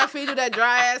 And they trying to feed you that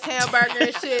dry ass hamburger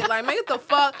and shit. Like, make it the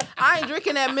fuck. I ain't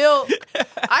drinking that milk.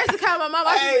 I used to call my mama.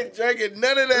 I ain't drinking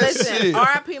none of that shit.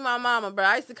 R.I.P. my mama, bro.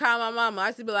 I used to call my mama. I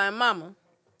used to be like, Mama,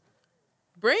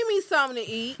 bring me something to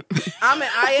eat. I'm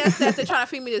at ISS. They're trying to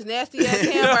feed me this nasty ass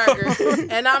hamburger,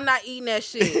 and I'm not eating that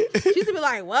shit. She used to be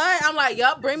like, what? I'm like,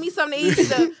 yup, bring me something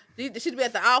to eat. She'd be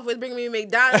at the office bringing me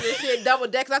McDonald's and shit, double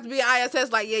decks. I have to be at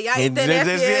ISS like, yeah, y'all eat that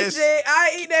nasty ass shit. I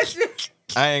ain't eat that shit.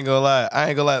 I ain't gonna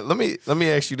lie. Let me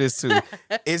ask you this too.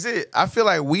 I feel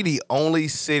like we the only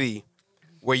city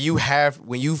where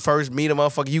when you first meet a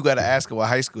motherfucker, you gotta ask them what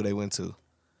high school they went to.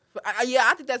 Yeah,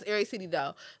 I think that's every city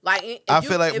though. Like, I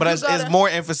feel like, but it's more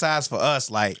emphasized for us.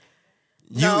 Like,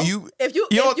 you don't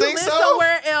think so?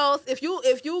 Somewhere else, if you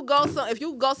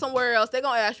go somewhere else, they're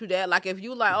gonna ask you that. Like, if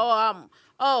you like,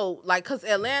 like, cause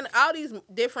Atlanta, all these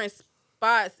different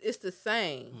spots, it's the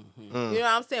same. Mm-hmm. You know what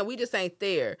I'm saying? We just ain't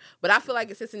there. But I feel like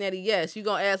in Cincinnati, yes, you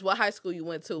gonna ask what high school you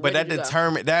went to. But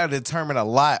that'll determine a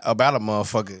lot about a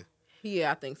motherfucker.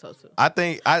 Yeah, I think so too. I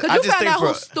just think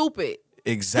who's stupid.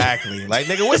 Exactly. Like,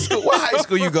 nigga, what high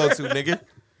school you go to, nigga?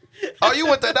 Oh, you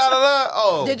went to da-da-da?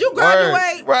 Oh. Did you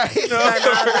graduate? Right. No,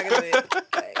 I was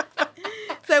like,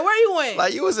 say, where you went?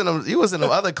 Like, you was in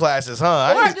them other classes,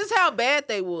 huh? Or just how bad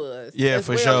they was. Yeah,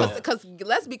 for sure. Because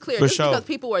let's be clear, because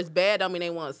people were bad don't mean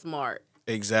they weren't smart.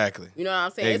 Exactly. You know what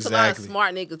I'm saying? Exactly. It's a lot of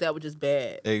smart niggas that were just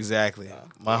bad. Exactly.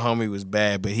 My homie was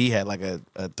bad, but he had like a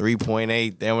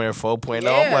 3.8, damn near 4.0.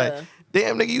 Yeah. I'm like,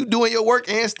 damn, nigga, you doing your work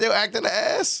and still acting the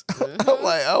ass? Mm-hmm. I'm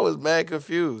like, I was mad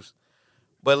confused.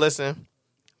 But listen,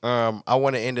 I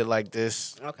want to end it like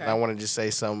this. Okay. And I want to just say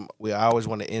something. I always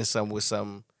want to end something with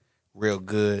something real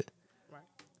good. Right.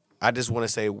 I just want to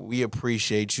say we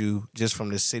appreciate you just from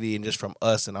the city and just from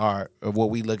us and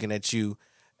what we looking at you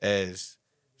as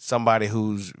somebody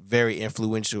who's very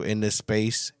influential in this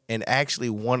space and actually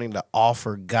wanting to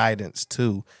offer guidance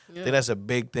too. Yeah. I think that's a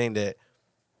big thing that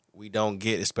we don't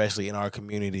get, especially in our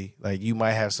community. Like, you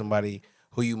might have somebody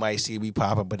who you might see be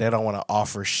popping, but they don't want to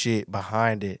offer shit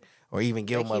behind it or even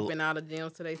give them keeping out of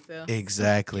gyms to themselves.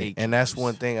 Exactly. And that's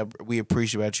one thing we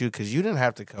appreciate about you, because you didn't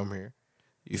have to come here.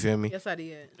 You feel me? Yes, I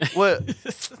did. What?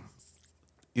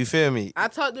 You feel me? I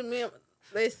talked to me.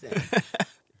 Listen.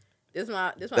 This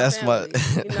my family. You know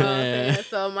what I'm saying?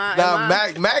 So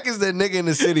Mac is the nigga in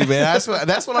the city, man. That's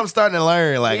what I'm starting to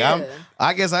learn. Like, yeah.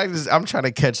 I'm trying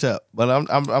to catch up, but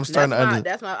I'm starting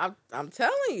I'm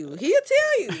telling you. He'll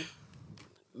tell you.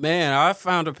 Man, I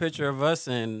found a picture of us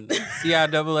in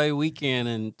CIAA weekend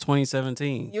in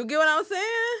 2017. You get what I'm saying?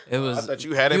 It was. I thought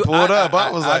you had it pulled up.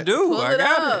 I was like, I do. I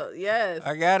got it. Yes,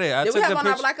 I got it. Did we have on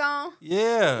our black on?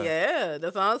 Yeah. Yeah,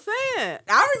 that's what I'm saying.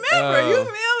 I remember. You feel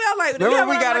me? I was like,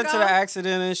 remember we got into the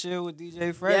accident and shit with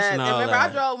DJ Fresh and all remember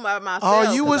that. I drove myself.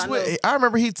 Oh, you was with. I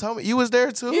remember he told me you was there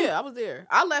too. Yeah, I was there.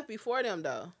 I left before them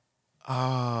though.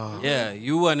 Oh. Yeah,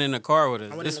 you wasn't in the car with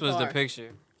us. This was the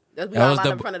picture. We got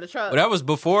in front of the truck. But that was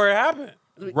before it happened.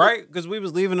 Right, because we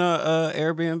was leaving a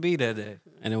Airbnb that day,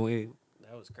 and then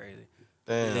that was crazy.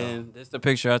 Damn. And then this the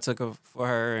picture I took for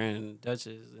her and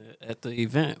Duchess at the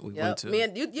event we went to.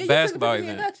 You basketball took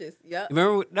a event. Duchess. Yep.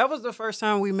 Remember that was the first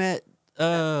time we met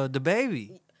the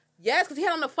baby. Yes, because he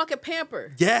had on the fucking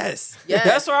pamper. Yes.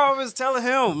 That's what I was telling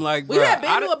him. Like, we had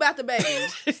been knew about the baby,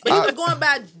 but he was going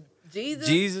by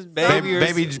Jesus, baby.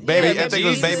 I think it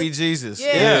was baby Jesus.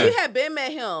 Yeah, we had been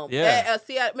met him. Yeah.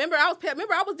 Remember I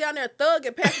was down there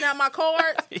thugging, passing out my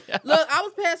cards. Yeah. Look, I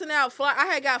was passing out. I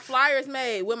had got flyers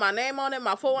made with my name on it,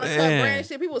 my 412 brand and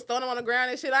shit. People was throwing them on the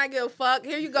ground and shit. I ain't give a fuck.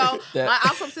 Here you go.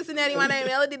 I'm from Cincinnati. My name is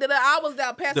Melody. I was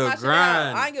out passing my shit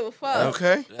out. I ain't give a fuck.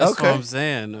 Okay. That's what I'm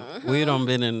saying. Mm-hmm. We done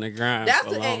been in the grind for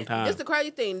a long time. That's the crazy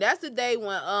thing. That's the day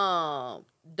when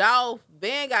Dolph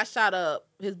van got shot up.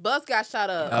 His bus got shot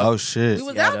up. Oh shit! We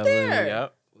was out there.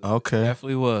 Yep. Okay.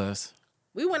 Definitely was.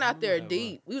 We went out there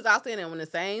deep. We was out there in the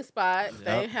same spot,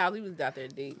 same house. We was out there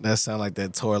deep. That sound like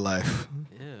that tour life.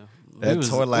 Yeah. That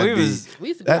tour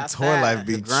life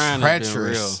be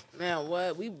treacherous. Man,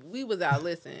 what? We was out.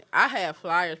 Listen, I had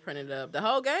flyers printed up. The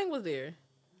whole gang was there.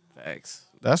 Facts.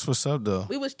 That's what's up though.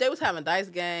 They was having dice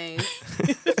games.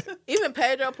 Even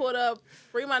Pedro pulled up.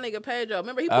 Free my nigga Pedro.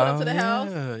 Remember he pulled up to the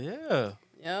house? Yeah.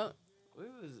 Yep.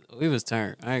 We was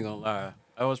turned. I ain't gonna lie.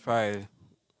 That was a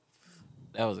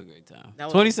great time.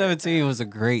 2017 was a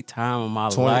great time of my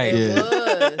life.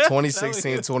 Yeah.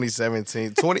 2016,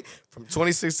 2017. From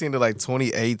 2016 to like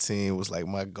 2018 was like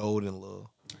my golden little.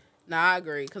 Nah, I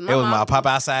agree. Cause it was my pop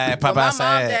outside. My mom,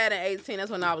 dad, and 18. That's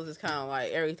when I was just kind of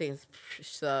like everything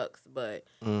sucks, but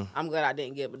I'm glad I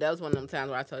didn't get. But that was one of them times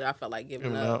where I told you I felt like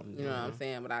giving up. You know what I'm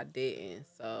saying? But I didn't.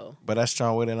 So. But that's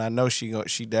strong with it. And I know she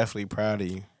definitely proud of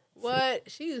you. What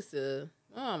she used to.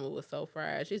 My mama was so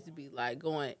fried. She used to be like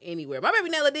going anywhere. My baby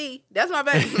Nella D. That's my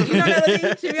baby. You know Nella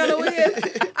D? She be on the wheel. I used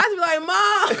to be like,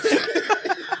 Mom.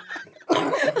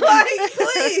 Like,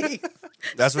 please.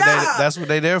 That's what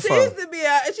they there for. She used to be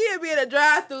she'd be in a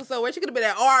drive-through somewhere. She could have been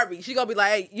at Arby's. She gonna be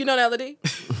like, hey, you know Nella D?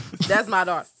 That's my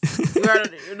daughter. You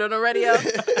heard it on the radio?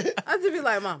 I used to be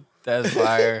like, Mom. That's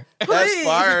fire. That's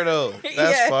fire though.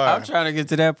 That's fire. I'm trying to get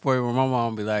to that point where my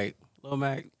mom be like, Lil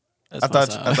Mac. That's I thought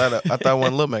it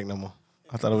wasn't Lil Mac no more.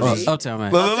 I thought it was Uptown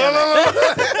Mac.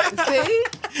 See?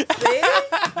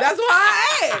 That's why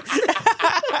I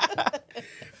asked.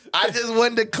 I just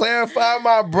wanted to clarify,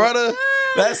 my brother.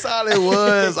 That's all it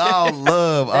was. All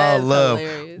love.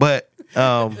 Hilarious. But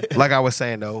like I was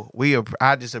saying though,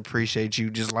 I just appreciate you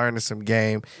just learning some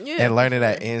game and learning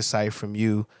that insight from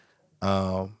you,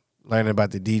 learning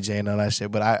about the DJ and all that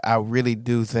shit. But I really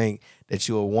do think that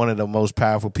you are one of the most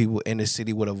powerful people in the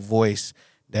city with a voice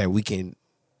that we can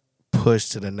push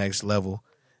to the next level.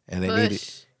 And they need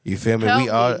it. You feel me?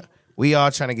 We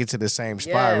all trying to get to the same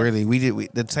spot. Really,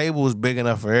 the table is big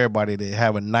enough for everybody to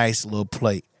have a nice little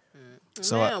plate.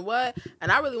 So Man, what?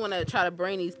 And I really want to try to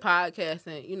bring these podcasts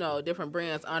and, different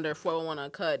brands under 401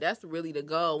 Uncut. That's really the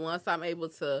goal. Once I'm able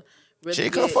to really she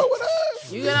come fuck with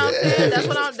us. You know what I'm saying?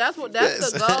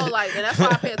 That's the goal. Like, and that's why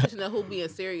I pay attention to who being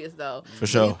serious though. For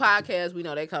sure. These podcasts, we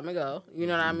know they come and go. You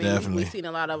know what I mean? Definitely. We've seen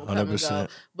a lot of them come 100%. and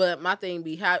go. But my thing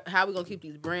be how we gonna keep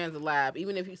these brands alive,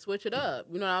 even if you switch it up.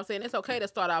 You know what I'm saying? It's okay to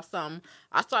start off something.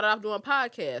 I started off doing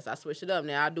podcasts. I switched it up.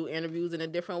 Now I do interviews in a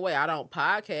different way. I don't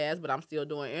podcast, but I'm still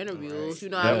doing interviews. Right. You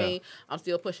know what I mean? I'm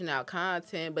still pushing out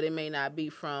content, but it may not be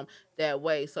from that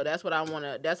way. So that's what I want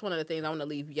to, that's one of the things I want to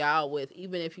leave y'all with.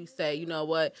 Even if you say, you know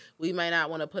what, we may not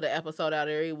want to put an episode out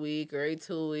every week or every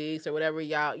 2 weeks or whatever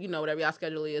y'all, whatever y'all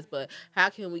schedule is, but how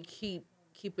can we keep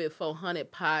it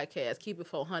 400 podcast, keep it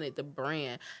 400 the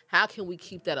brand? How can we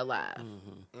keep that alive?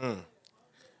 Mm-hmm.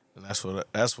 And that's what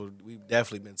we've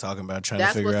definitely been talking about, trying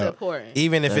that's to figure what's out. Important.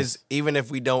 Even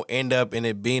if we don't end up in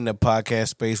it being the podcast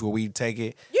space where we take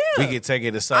it, we can take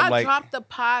it to something I dropped the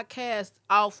podcast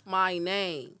off my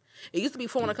name. It used to be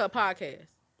 401 Uncut Podcast.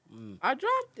 I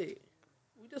dropped it.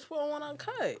 We just 401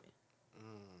 Uncut.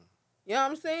 You know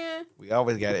what I'm saying? We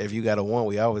always got it. If you got a one,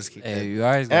 we always keep it. You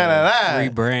always got to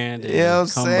rebrand. You know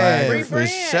what I'm saying? For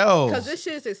sure. Because this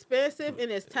shit's expensive and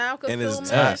it's time consuming. And it's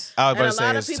time. I was about to say a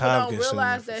lot of it's people time don't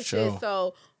realize consuming, that sure. shit.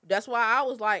 So that's why I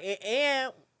was like,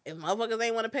 and if motherfuckers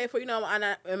ain't want to pay for,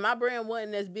 and my brand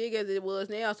wasn't as big as it was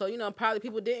now, so probably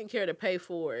people didn't care to pay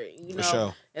for it. For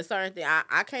sure. And certain things,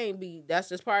 I can't be. That's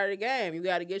just part of the game. You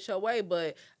got to get your way.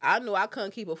 But I knew I couldn't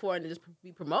keep affording to just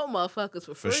be promoting motherfuckers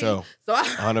for free. For sure. So I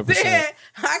 100%. said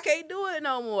I can't do it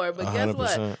no more. But guess 100%.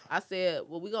 what? I said,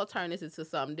 well, we gonna turn this into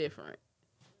something different.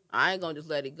 I ain't gonna just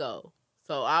let it go.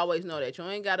 So I always know that you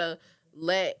ain't gotta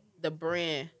let the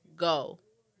brand go.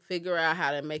 Figure out how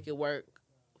to make it work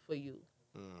for you.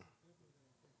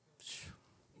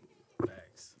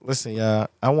 Listen, y'all,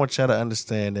 I want y'all to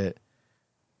understand that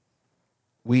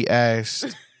we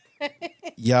asked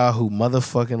y'all who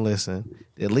motherfucking listen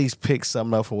to at least pick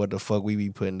something up from what the fuck we be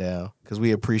putting down, because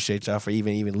we appreciate y'all for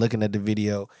even looking at the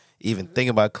video, even thinking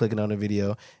about clicking on the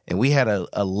video. And we had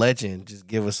a legend just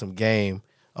give us some game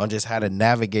on just how to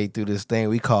navigate through this thing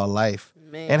we call life.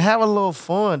 Man. And have a little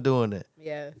fun doing it.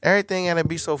 Yeah. Everything ain't to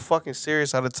be so fucking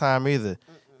serious all the time either.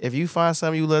 If you find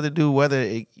something you love to do,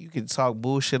 you can talk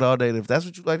bullshit all day. If that's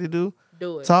what you like to do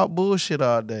it. Talk bullshit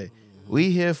all day.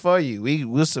 We here for you.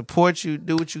 We'll support you.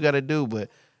 Do what you got to do. But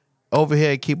over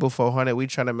here at Keep It 400, we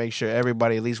trying to make sure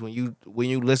everybody, at least when you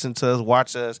listen to us,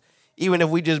 watch us, even if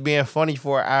we just being funny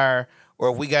for an hour, or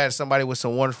if we got somebody with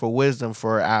some wonderful wisdom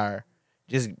for an hour,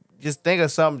 just think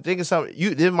of something.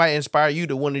 This might inspire you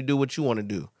to want to do what you want to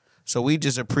do. So we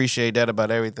just appreciate that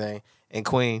about everything. And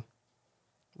Queen,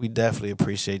 we definitely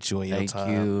appreciate you and your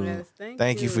time. Yes,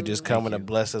 thank you for just coming to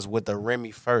bless us with the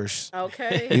Remy first.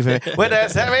 Okay. With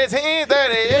that 1730.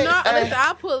 Listen,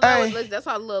 I pulled up. That's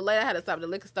why a little late I had to stop at the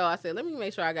liquor store. I said, let me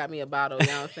make sure I got me a bottle. You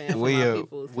know what I'm saying? For my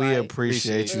peoples. We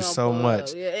appreciate you so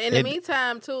much. Yeah. In the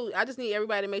meantime, too, I just need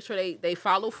everybody to make sure they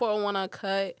follow 401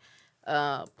 Uncut.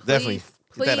 Definitely.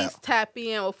 Please tap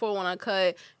in with 401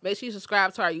 Uncut. Make sure you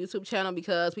subscribe to our YouTube channel,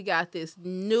 because we got this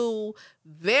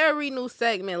very new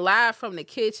segment, Live from the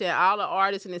Kitchen. All the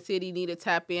artists in the city need to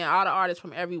tap in. All the artists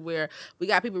from everywhere. We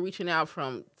got people reaching out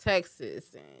from Texas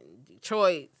and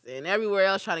Detroit and everywhere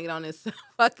else trying to get on this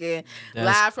fucking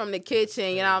live from the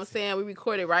kitchen. You know what I'm saying? We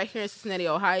recorded right here in Cincinnati,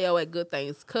 Ohio at Good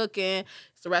Things Cooking.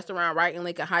 It's a restaurant right in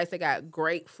Lincoln Heights. They got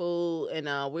great food, and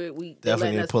we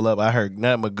definitely need to pull up. I heard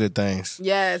nothing but good things.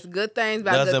 Yes, good things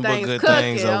about nothing Good Things but good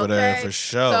Cooking, things over there for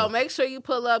sure. So make sure you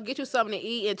pull up, get you something to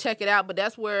eat, and check it out. But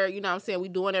that's where, you know what I'm saying, we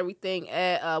doing everything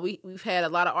at. We've had a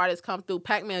lot of artists come through.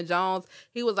 Pac-Man Jones,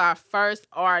 he was our first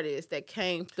artist that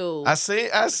came through. I see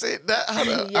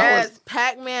that. Yes,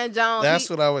 Pac-Man Jones. That's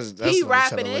what I was. He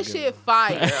rapping and this shit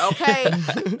fire. Okay,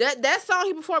 that song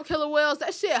he performed, Killer Whales,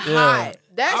 that shit hot.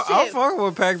 That shit. I'm fucking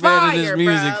with Pac-Man and his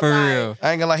music for real.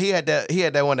 I ain't gonna lie, he had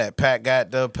that one that Pac got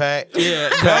the Pac. Yeah,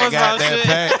 Pac got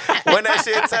that Pac. When that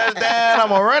shit touched down, I'm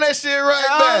gonna run that shit right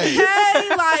back.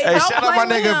 Okay, like hey, shout out my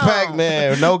nigga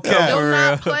Pac-Man. No cap. Do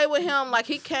not play with him. Like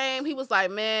he came, he was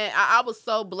like, man, I was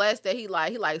so blessed that he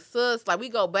like sus. Like we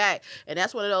go back, and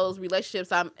that's one of those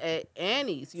relationships I'm at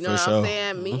Annie's. You know what I'm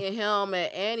saying? Meeting him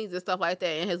at Annie's and stuff like that,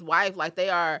 and his wife, like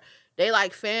they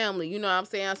like family, you know what I'm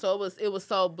saying? So it was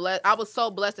so blessed. I was so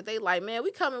blessed that they like, man,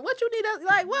 we coming. What you need us?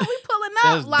 Like, what we pulling up?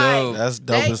 That's like, dope. That's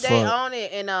dope as fuck. They own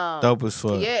it, and dope as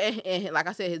fuck. Yeah, and like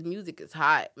I said, his music is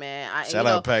hot, man. Shout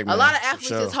out Pac-Man. A lot of athletes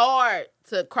is hard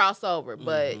to cross over,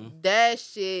 but that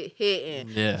shit hitting.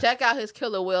 Yeah. Check out his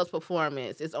Killer Whales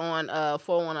performance. It's on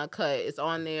 401 Uncut. It's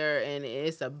on there, and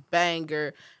it's a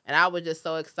banger. And I was just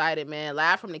so excited, man.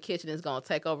 Live from the Kitchen is gonna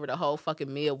take over the whole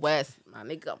fucking Midwest, my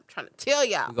nigga. I'm trying to tell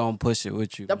y'all. We're gonna push it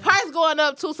with you. The price going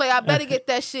up too, so y'all better get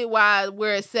that shit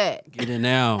where it's at. Get it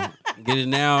now. Get it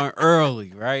now and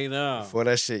early, right now. For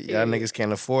that shit, y'all niggas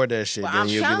can't afford that shit. Well, then I'm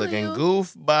you'll be telling looking you,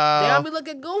 goofball. They'll be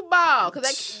looking goofball.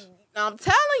 Cause I'm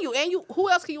telling you, and you, who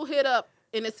else can you hit up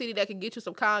in the city that can get you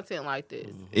some content like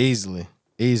this? Easily.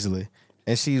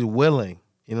 And she's willing.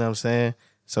 You know what I'm saying?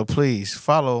 So please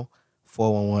follow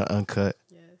 411 Uncut.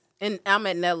 And I'm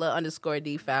at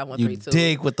Nella_D5132. You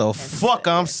dig what the fuck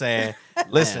I'm saying.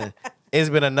 Listen, it's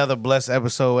been another blessed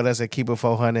episode with us at Keep It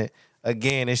 400.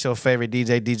 Again, it's your favorite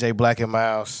DJ Black and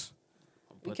Miles.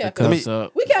 We kept it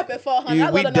 400. I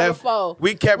love the number 4.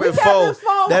 We kept it 4.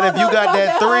 That if you got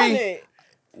that 3,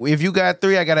 if you got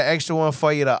 3, I got an extra one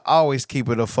for you to always keep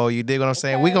it a 4. You dig what I'm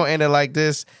saying? We gonna end it like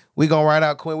this. We gonna ride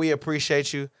out Quinn. We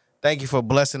appreciate you. Thank you for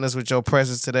blessing us with your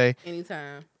presence today.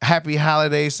 Anytime. Happy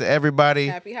holidays to everybody.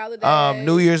 Happy holidays.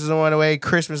 New Year's is on the way.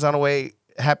 Christmas on the way.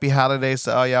 Happy holidays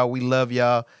to all y'all. We love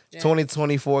y'all. Yeah.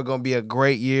 2024 going to be a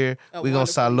great year. We're going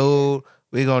to salute.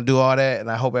 We're going to do all that. And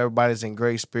I hope everybody's in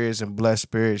great spirits and blessed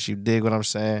spirits. You dig what I'm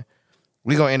saying?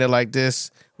 We're going to end it like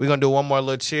this. We're going to do one more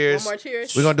little cheers. One more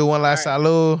cheers. We're going to do one last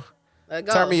salute. Let's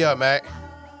go. Turn me up, Mac.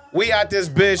 We out this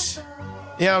bitch.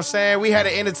 You know what I'm saying? We had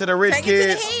to end it to the rich Take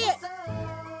kids. It to the head.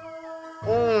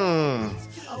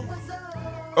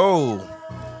 Oh.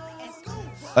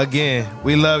 Again,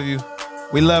 we love you.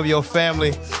 We love your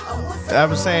family.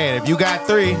 I'm saying, if you got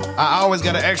 3, I always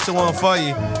got an extra one for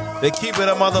you. They keep it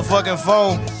a motherfucking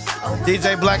 4.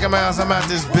 DJ Black and Miles, I'm out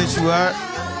this bitch, you heard?